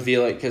won't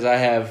reveal it because I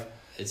have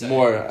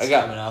more. It's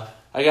coming up.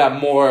 I got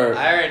more.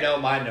 I already know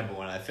my number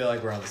 1. I feel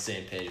like we're on the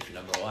same page for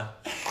number 1.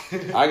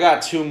 I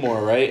got 2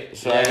 more, right?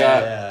 So I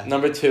got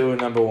number 2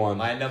 and number 1.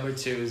 My number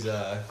 2 is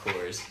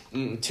Coors.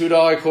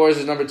 $2 Coors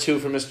is number 2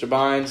 for Mr.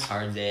 Bynes.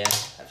 Hard day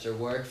after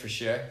work for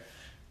sure.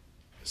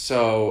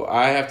 So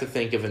I have to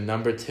think of a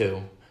number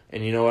 2.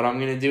 And you know what I'm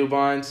going to do,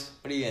 Bynes?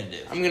 What are you going to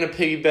do? I'm going to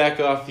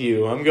piggyback off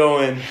you. I'm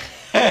going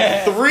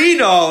 $3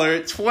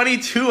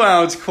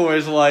 22-ounce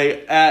Coors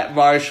Light at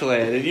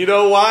Marshland. And you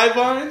know why,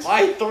 Bynes?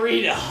 Why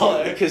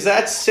 $3? Because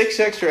that's 6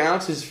 extra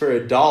ounces for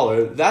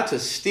 $1. That's a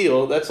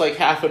steal. That's like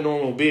half a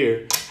normal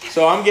beer.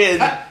 So I'm getting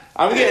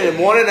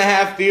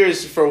 1.5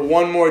 beers for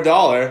 $1 more.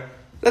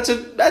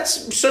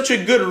 That's such a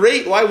good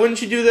rate. Why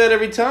wouldn't you do that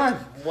every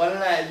time?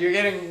 You're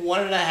getting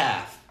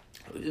 1.5.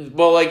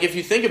 Well, like, if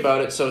you think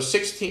about it, so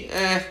 16,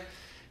 you're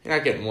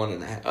not getting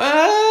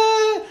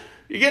 1.5.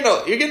 You're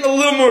getting a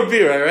little more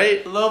beer, all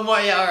right? A little more,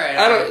 yeah,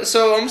 all right.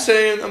 So I'm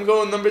saying I'm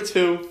going number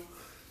 2.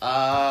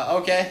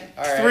 Okay,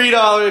 all right.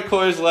 $3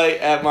 Coors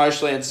Light at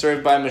Marshland,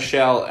 served by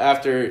Michelle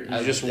after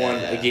you just won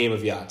a game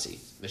of Yahtzee.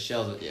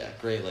 Michelle's,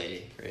 great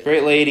lady.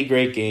 Great lady,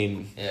 great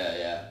game.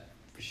 Yeah,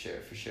 for sure.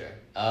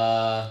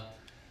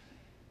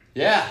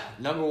 Yeah,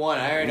 number 1.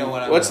 I already know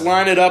what I'm. Let's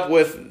line it up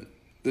with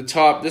the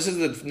top. This is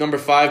the number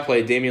 5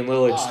 play. Damian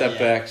Lillard step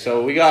back.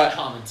 So we got.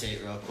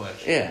 Commentate real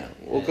quick. Yeah,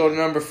 we'll go to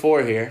number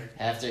 4 here.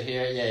 After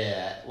here,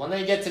 yeah. When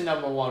they get to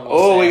number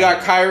 1, we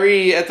got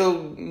Kyrie at the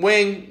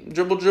wing.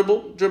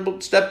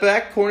 Dribble, step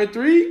back, corner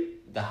 3.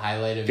 The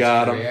highlight of his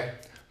Him. career.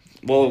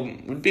 Well,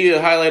 would be a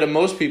highlight of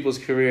most people's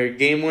career.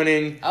 Game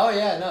winning. Oh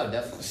yeah, no,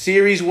 definitely.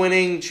 Series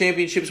winning,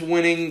 championships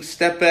winning,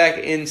 step back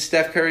in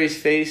Steph Curry's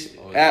face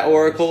at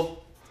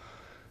Oracle.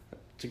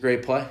 It's a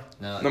great play.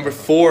 No, number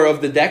 4 of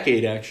the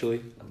decade,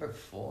 actually. Number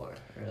 4,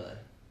 really?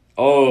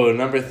 Oh,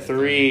 number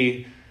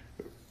 3.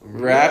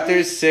 Really?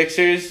 Raptors,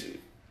 Sixers,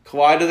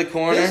 Kawhi to the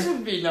corner. This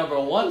would be number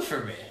 1 for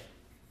me.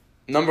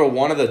 Number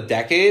 1 of the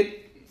decade?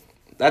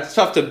 That's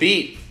tough to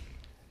beat.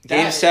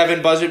 Game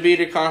 7 buzzer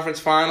beater, conference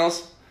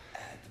finals.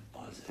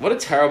 What a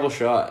terrible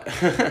shot.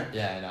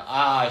 Yeah,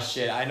 I know.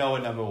 Shit. I know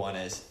what number 1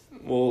 is.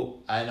 Well,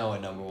 I know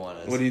what number 1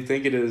 is. What do you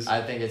think it is?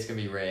 I think it's going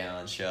to be Ray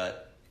Allen's shot.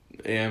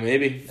 Yeah,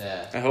 maybe.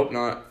 Yeah. I hope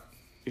not.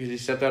 Because he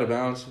stepped out of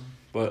bounds.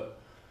 But.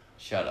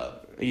 Shut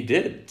up. He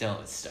did.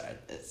 Don't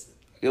start this.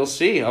 You'll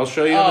see. I'll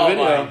show you in the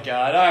video. Oh my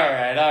god.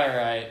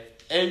 Alright.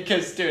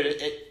 Because, dude,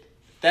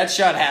 that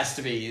shot has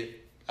to be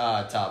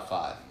top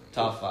 5.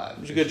 Top 5.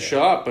 It was a good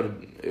shot, but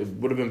it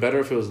would have been better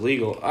if it was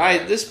legal.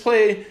 This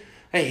play...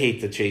 I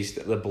hate the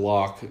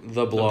block.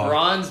 The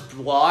bronze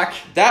block.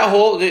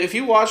 If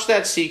you watch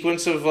that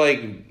sequence of,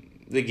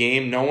 like, the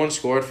game, no one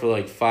scored for,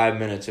 like, 5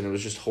 minutes, and it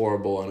was just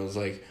horrible, and it was,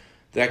 like,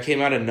 that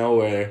came out of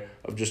nowhere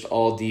of just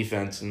all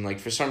defense, and, like,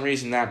 for some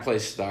reason that play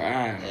stuck.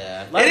 I don't know.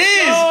 Yeah. It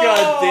is!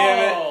 God damn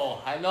it!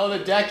 I know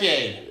the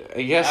decade.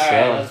 I guess all so.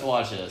 Alright, let's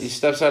watch this. He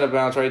steps out of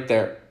bounds right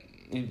there.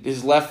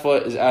 His left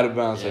foot is out of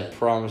bounds, I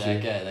promise you.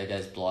 That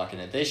guy's blocking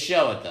it. They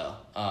show it, though.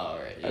 Oh, all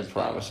right. I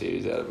promise you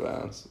he's out of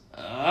bounds.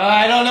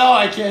 I don't know.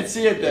 I can't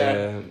see it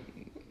there.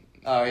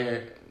 Oh,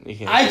 here.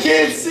 I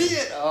can't see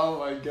it. Oh,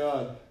 my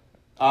God.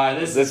 All right,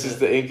 this is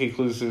the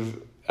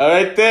inconclusive.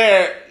 Right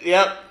there.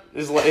 Yep.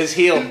 His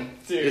heel.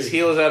 His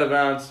heel is out of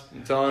bounds.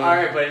 I'm telling you. All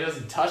right, but it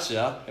doesn't touch it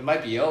up. It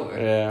might be over.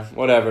 Yeah,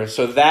 whatever.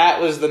 So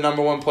that was the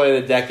number 1 play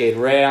of the decade.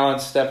 Ray Allen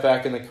step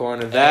back in the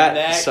corner.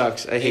 That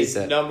sucks. I hate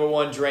that. Number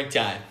 1 drink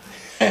time.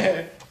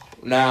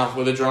 Now,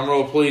 with a drum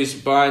roll, please,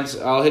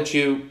 Bynes, I'll hit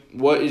you.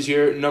 What is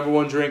your number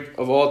 1 drink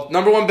of all...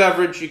 Number 1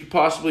 beverage you could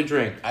possibly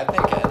drink? I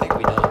think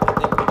we know.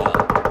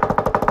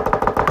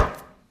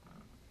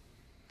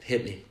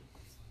 Hit me.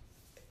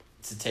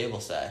 It's a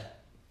table side.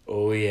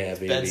 Oh, yeah,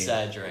 baby.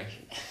 Bedside drink.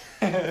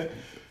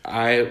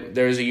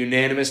 There's a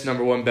unanimous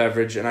number 1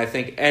 beverage, and I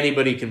think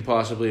anybody can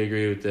possibly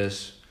agree with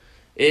this.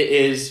 It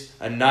is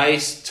a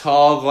nice,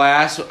 tall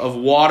glass of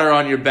water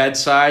on your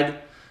bedside,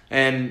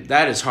 and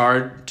that is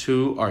hard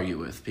to argue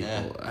with,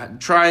 people. Yeah.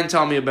 Try and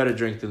tell me a better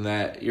drink than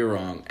that. You're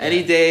wrong. Yeah.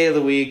 Any day of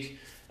the week,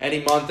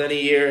 any month,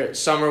 any year,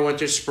 summer,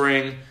 winter,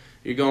 spring,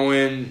 you're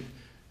going...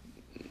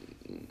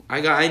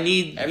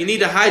 You need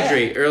to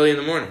hydrate early in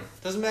the morning.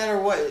 Doesn't matter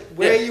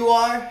where you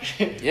are.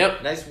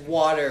 Yep. Nice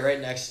water right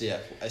next to you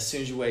as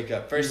soon as you wake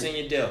up. First thing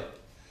you do.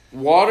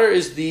 Water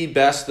is the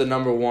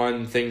number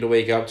 1 thing to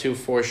wake up to,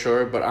 for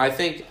sure. But I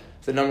think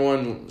the number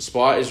 1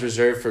 spot is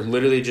reserved for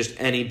literally just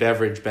any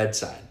beverage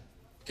bedside.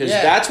 Because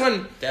that's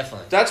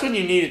when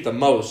you need it the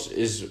most,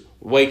 is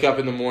wake up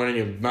in the morning,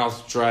 your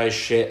mouth's dry as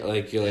shit,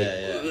 like you're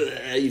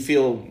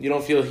you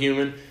don't feel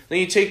human. Then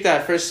you take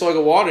that first slug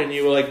of water and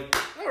you're like,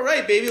 all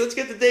right, baby, let's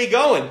get the day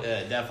going.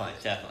 Yeah,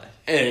 definitely.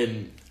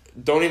 And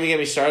don't even get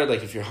me started,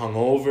 like, if you're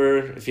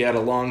hungover, if you had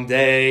a long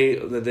day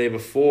the day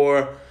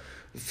before,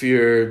 if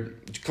you're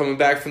coming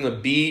back from the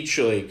beach,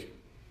 like,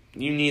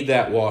 you need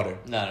that water.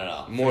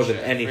 No. More than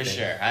anything. For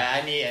sure.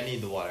 I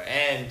need the water.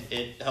 And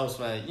it helps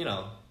my,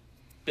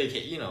 big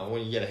hit,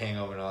 when you get a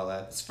hangover and all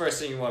that. It's the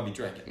first thing you want to be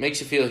drinking. Makes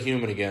you feel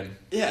human again.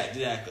 Yeah,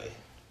 exactly.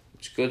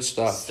 It's good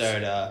stuff.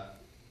 Start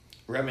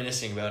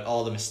reminiscing about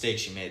all the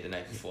mistakes you made the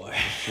night before.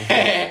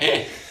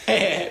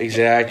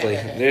 Exactly.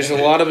 There's a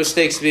lot of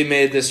mistakes to be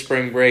made this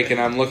spring break, and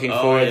I'm looking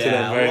forward to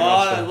them very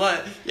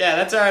much. Yeah,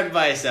 that's our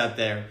advice out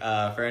there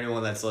for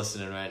anyone that's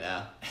listening right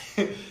now.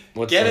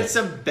 Get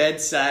some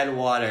bedside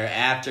water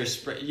after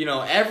spring.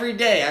 Every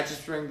day after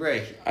spring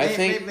break.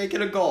 Make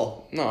it a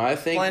goal. No, I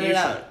think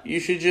plan you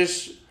should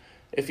just,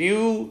 if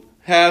you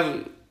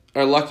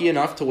are lucky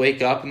enough to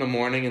wake up in the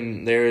morning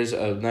and there is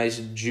a nice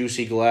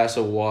juicy glass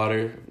of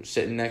water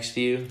sitting next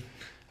to you,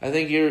 I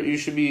think you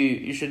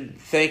should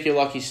thank your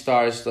lucky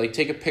stars. Like,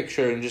 take a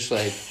picture and just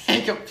like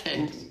take a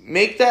picture.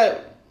 Make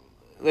that,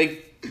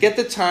 like, get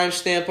the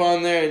timestamp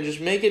on there and just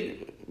make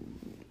it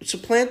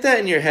supplant that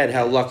in your head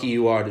how lucky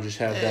you are to just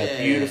have that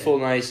beautiful,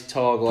 nice,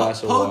 tall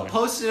glass of water.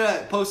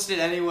 Post it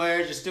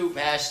anywhere. Just do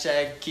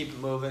hashtag keep it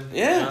moving.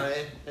 Yeah. You know what I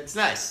mean? It's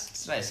nice.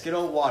 It's nice. Good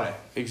old water.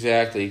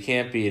 Exactly. You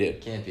can't beat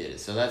it. Can't beat it.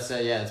 So that's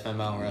that's my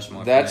Mount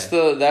Rushmore. That's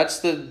the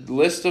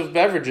list of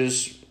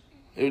beverages.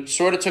 It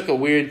sort of took a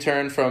weird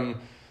turn from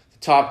the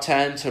top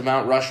 10 to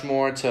Mount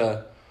Rushmore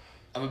to...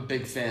 I'm a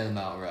big fan of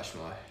Mount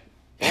Rushmore.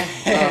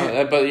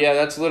 But yeah,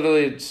 that's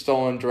literally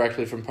stolen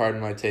directly from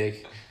Pardon My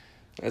Take.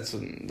 That's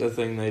the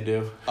thing they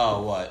do.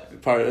 Oh,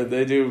 what?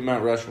 They do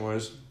Mount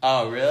Rushmores.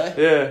 Oh, really?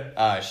 Yeah.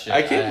 Oh, shit.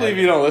 I can't believe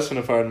you don't listen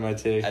to Pardon My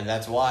Take. And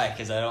that's why,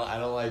 because I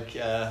don't like,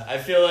 I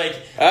feel like...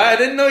 I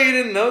didn't know you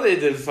didn't know they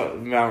did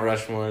Mount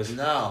Rushmores.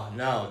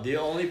 No. The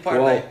only part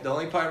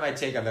of my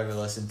take I've ever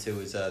listened to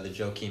is the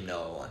Joakim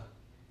Noah one.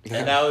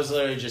 And that was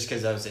literally just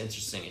because that was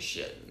interesting as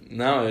shit.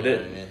 No, it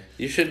didn't. I mean?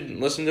 You should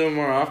listen to them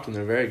more often.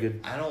 They're very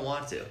good. I don't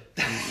want to.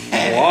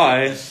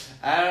 Why?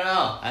 I don't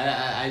know.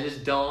 I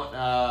just don't...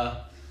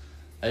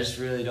 I just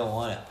really don't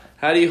want to.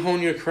 How do you hone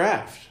your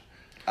craft?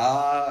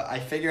 I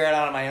figure it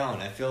out on my own.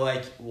 I feel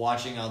like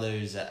watching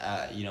others,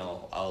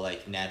 I'll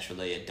like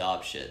naturally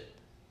adopt shit,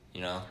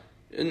 you know?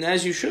 And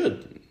as you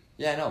should.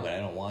 Yeah, I know, but I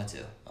don't want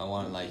to. I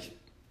want to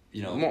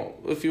Well,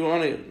 if you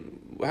want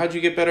to... How'd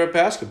you get better at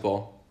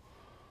basketball?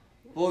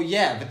 Well,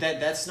 yeah, but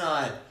that's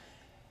not...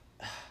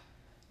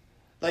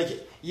 Like,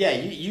 yeah,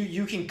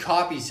 you can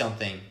copy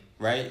something,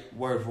 right?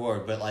 Word for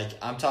word, but like,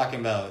 I'm talking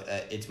about,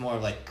 it's more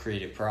of like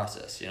creative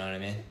process, you know what I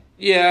mean?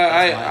 Yeah,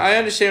 I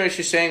understand what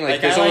you're saying.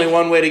 Like there's only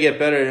one way to get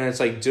better, and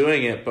it's like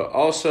doing it. But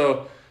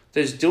also,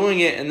 there's doing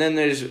it, and then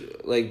there's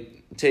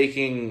like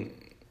taking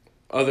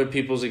other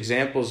people's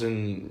examples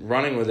and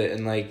running with it,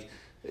 and like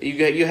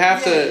you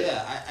have to.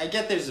 Yeah, I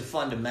get there's the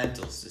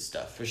fundamentals to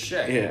stuff for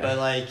sure. Yeah. But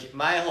like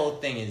my whole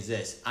thing is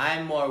this: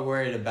 I'm more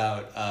worried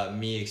about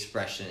me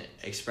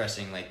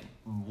expressing like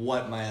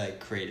what my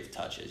like creative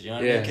touch is. You know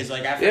what I mean? Because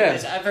like I've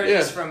heard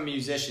this from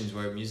musicians,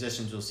 where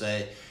musicians will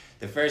say,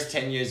 the first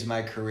 10 years of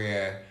my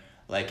career,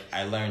 like,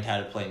 I learned how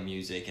to play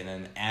music, and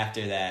then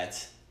after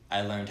that,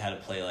 I learned how to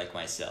play like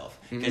myself.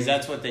 Because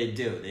that's what they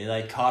do. They,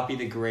 like, copy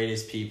the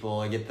greatest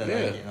people, get the,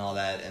 and all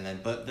that, and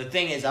then, but the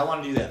thing is, I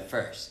want to do that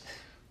first.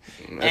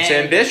 That's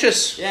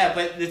ambitious. Yeah,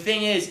 but the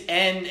thing is,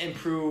 and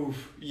improve,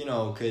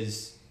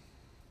 because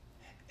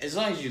as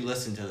long as you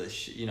listen to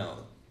this,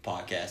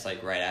 podcast,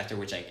 like, right after,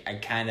 which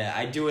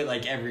I do it,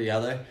 like, every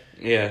other.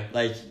 Yeah.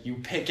 Like, you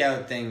pick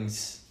out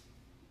things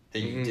that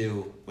you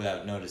do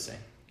without noticing.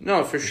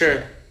 No, for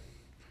sure.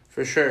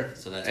 For sure.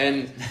 So that's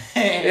and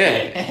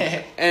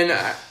and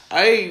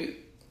I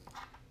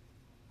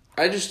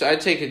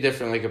take a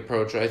different like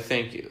approach. I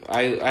think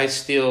I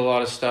steal a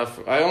lot of stuff.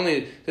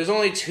 There's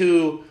only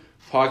 2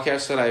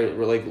 podcasts that I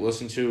like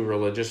listen to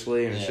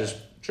religiously, and it's just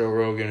Joe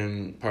Rogan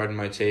and Pardon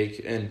My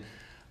Take, and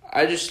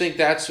I just think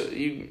that's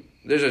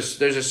There's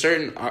a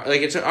certain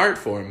like it's an art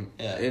form,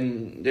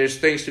 and there's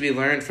things to be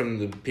learned from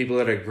the people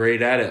that are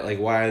great at it. Like,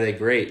 why are they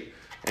great?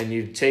 And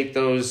you take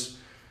those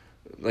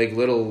like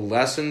little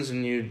lessons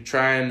and you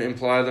try and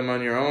imply them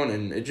on your own,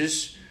 and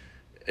it's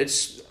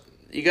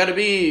you got to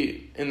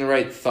be in the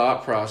right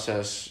thought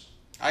process.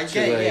 I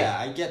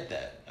get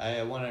that. I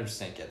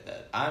 100% get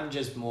that. I'm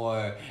just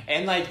more,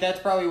 and like that's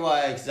probably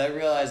why, because I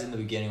realized in the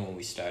beginning when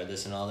we started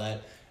this and all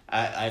that,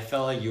 I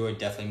felt like you were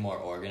definitely more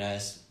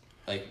organized,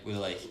 like with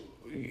like.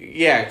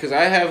 Yeah, because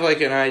I have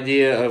like an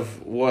idea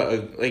of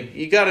what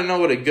you got to know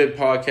what a good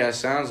podcast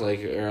sounds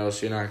like, or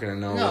else you're not gonna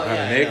know how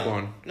to make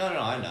one. No,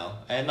 I know,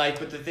 and like,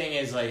 but the thing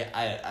is, like,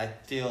 I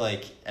feel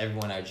like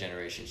everyone in our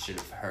generation should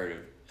have heard of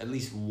at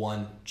least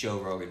one Joe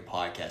Rogan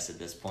podcast at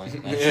this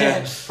point. Like,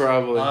 yeah,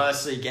 probably.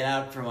 Honestly, get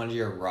out from under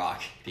your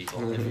rock,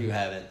 people, if you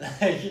haven't.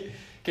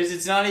 Because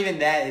it's not even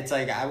that. It's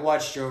like I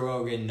watch Joe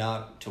Rogan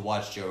not to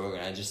watch Joe Rogan.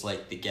 I just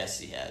like the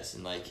guests he has,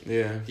 and like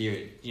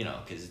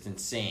because it's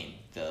insane.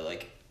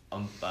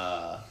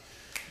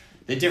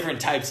 The different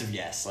types of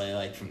guests,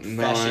 like from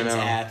professions,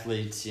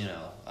 athletes,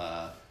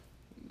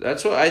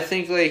 That's what I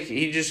think. Like,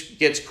 he just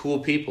gets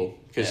cool people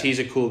because he's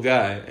a cool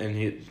guy,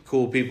 and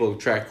cool people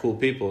attract cool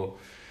people,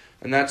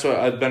 and that's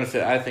what a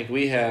benefit I think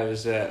we have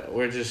is that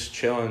we're just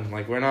chilling.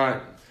 Like, we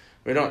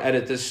don't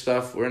edit this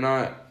stuff. We're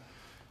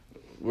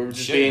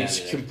just being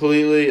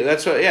completely.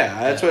 That's what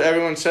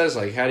everyone says.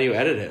 Like, how do you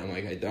edit it? I'm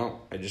like, I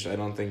don't. I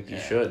don't think you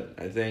should.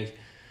 I think.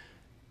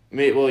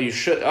 Well, you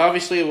should.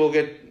 Obviously,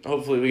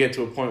 hopefully we get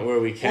to a point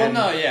where we can.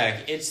 Well, no, yeah.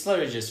 It's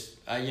literally just,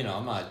 I'm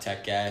not a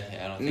tech guy.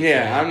 I don't think.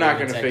 Yeah, I'm not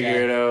going to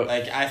figure it out.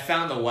 Like, I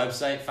found the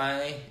website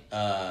finally,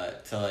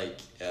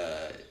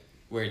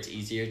 where it's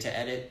easier to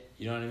edit.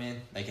 You know what I mean?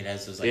 Like, it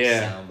has those,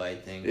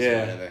 soundbite things or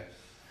whatever.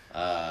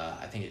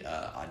 I think,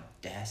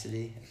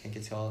 Audacity, I think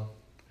it's called.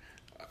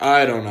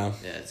 I don't know.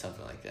 Yeah, it's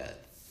something like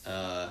that.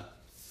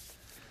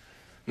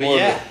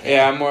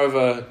 I'm more of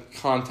a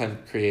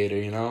content creator,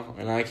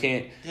 and I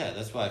can't. Yeah,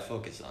 that's what I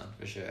focus on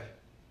for sure.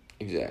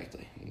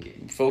 Exactly.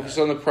 Focus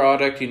on the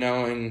product,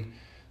 and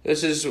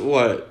this is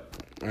what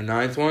our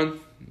 9th one.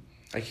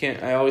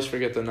 I always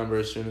forget the number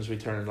as soon as we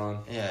turn it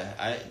on.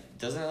 Yeah,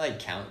 doesn't it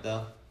count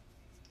though?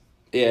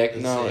 Yeah,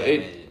 no,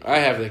 I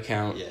have the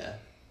count. Yeah.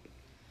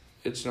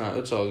 It's not.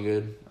 It's all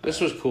good. This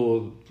was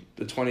cool.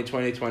 The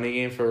 2020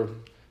 game for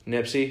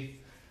Nipsey.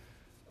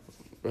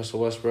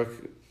 Russell Westbrook.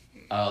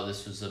 Oh,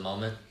 this was the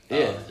moment?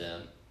 Yeah. Oh,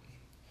 damn.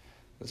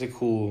 That's a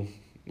cool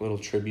little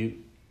tribute.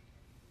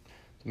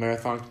 The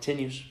marathon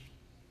continues.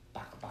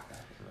 Baka, baka.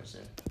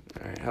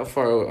 All right, how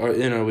far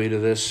in are we to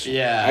this?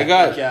 Yeah, I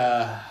got.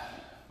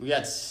 We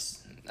got.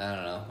 I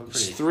don't know.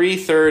 It's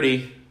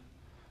 3:30.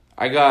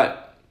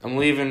 I'm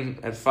leaving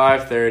at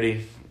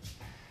 5:30,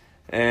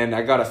 and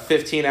I got a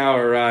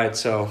 15-hour ride,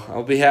 so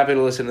I'll be happy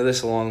to listen to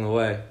this along the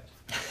way.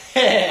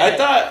 I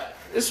thought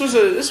this was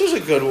a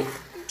good,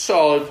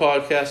 solid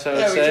podcast. I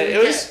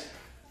would say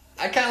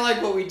I kind of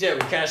like what we did.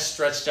 We kind of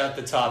stretched out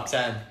the top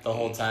 10 the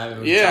whole time,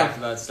 and we talked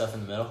about stuff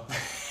in the middle.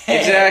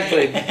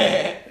 Exactly.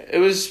 It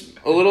was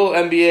a little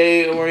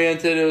NBA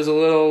oriented. It was a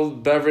little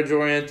beverage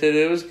oriented.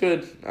 It was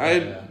good.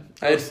 I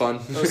had fun.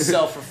 A little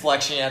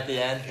self-reflection at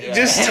the end. Yeah.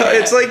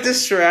 It's like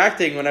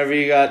distracting whenever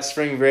you got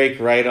spring break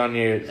right on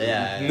your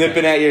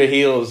nipping at your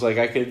heels. Like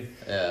I could.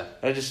 Yeah.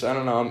 I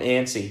don't know. I'm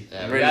antsy.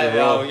 Yeah, I'm we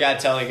got to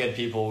tell the good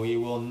people we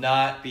will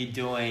not be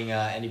doing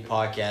any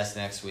podcast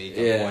next week.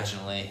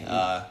 Unfortunately,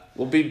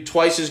 we'll be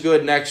twice as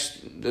good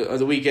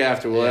the week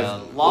after. We'll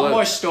have a lot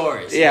more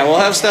stories. Yeah, we'll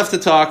have stuff to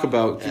talk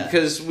about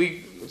because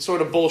we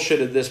sort of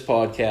bullshitted this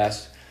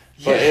podcast.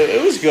 But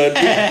it was good.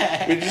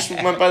 We just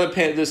went by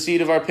the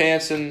seat of our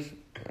pants, and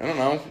I don't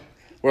know.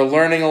 We're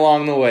learning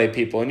along the way,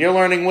 people, and you're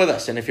learning with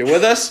us. And if you're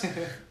with us,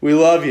 we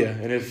love you.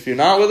 And if you're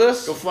not with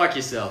us, go fuck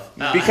yourself.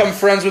 Become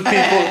friends with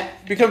people.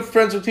 Become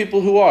friends with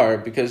people who are,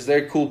 because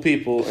they're cool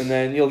people, and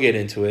then you'll get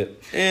into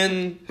it.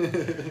 And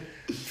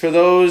for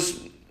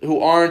those who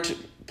aren't,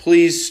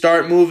 please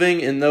start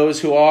moving, and those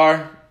who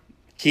are,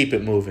 keep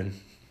it moving.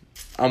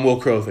 I'm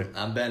Will Crowther.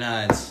 I'm Ben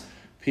Hines.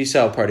 Peace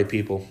out, party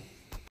people.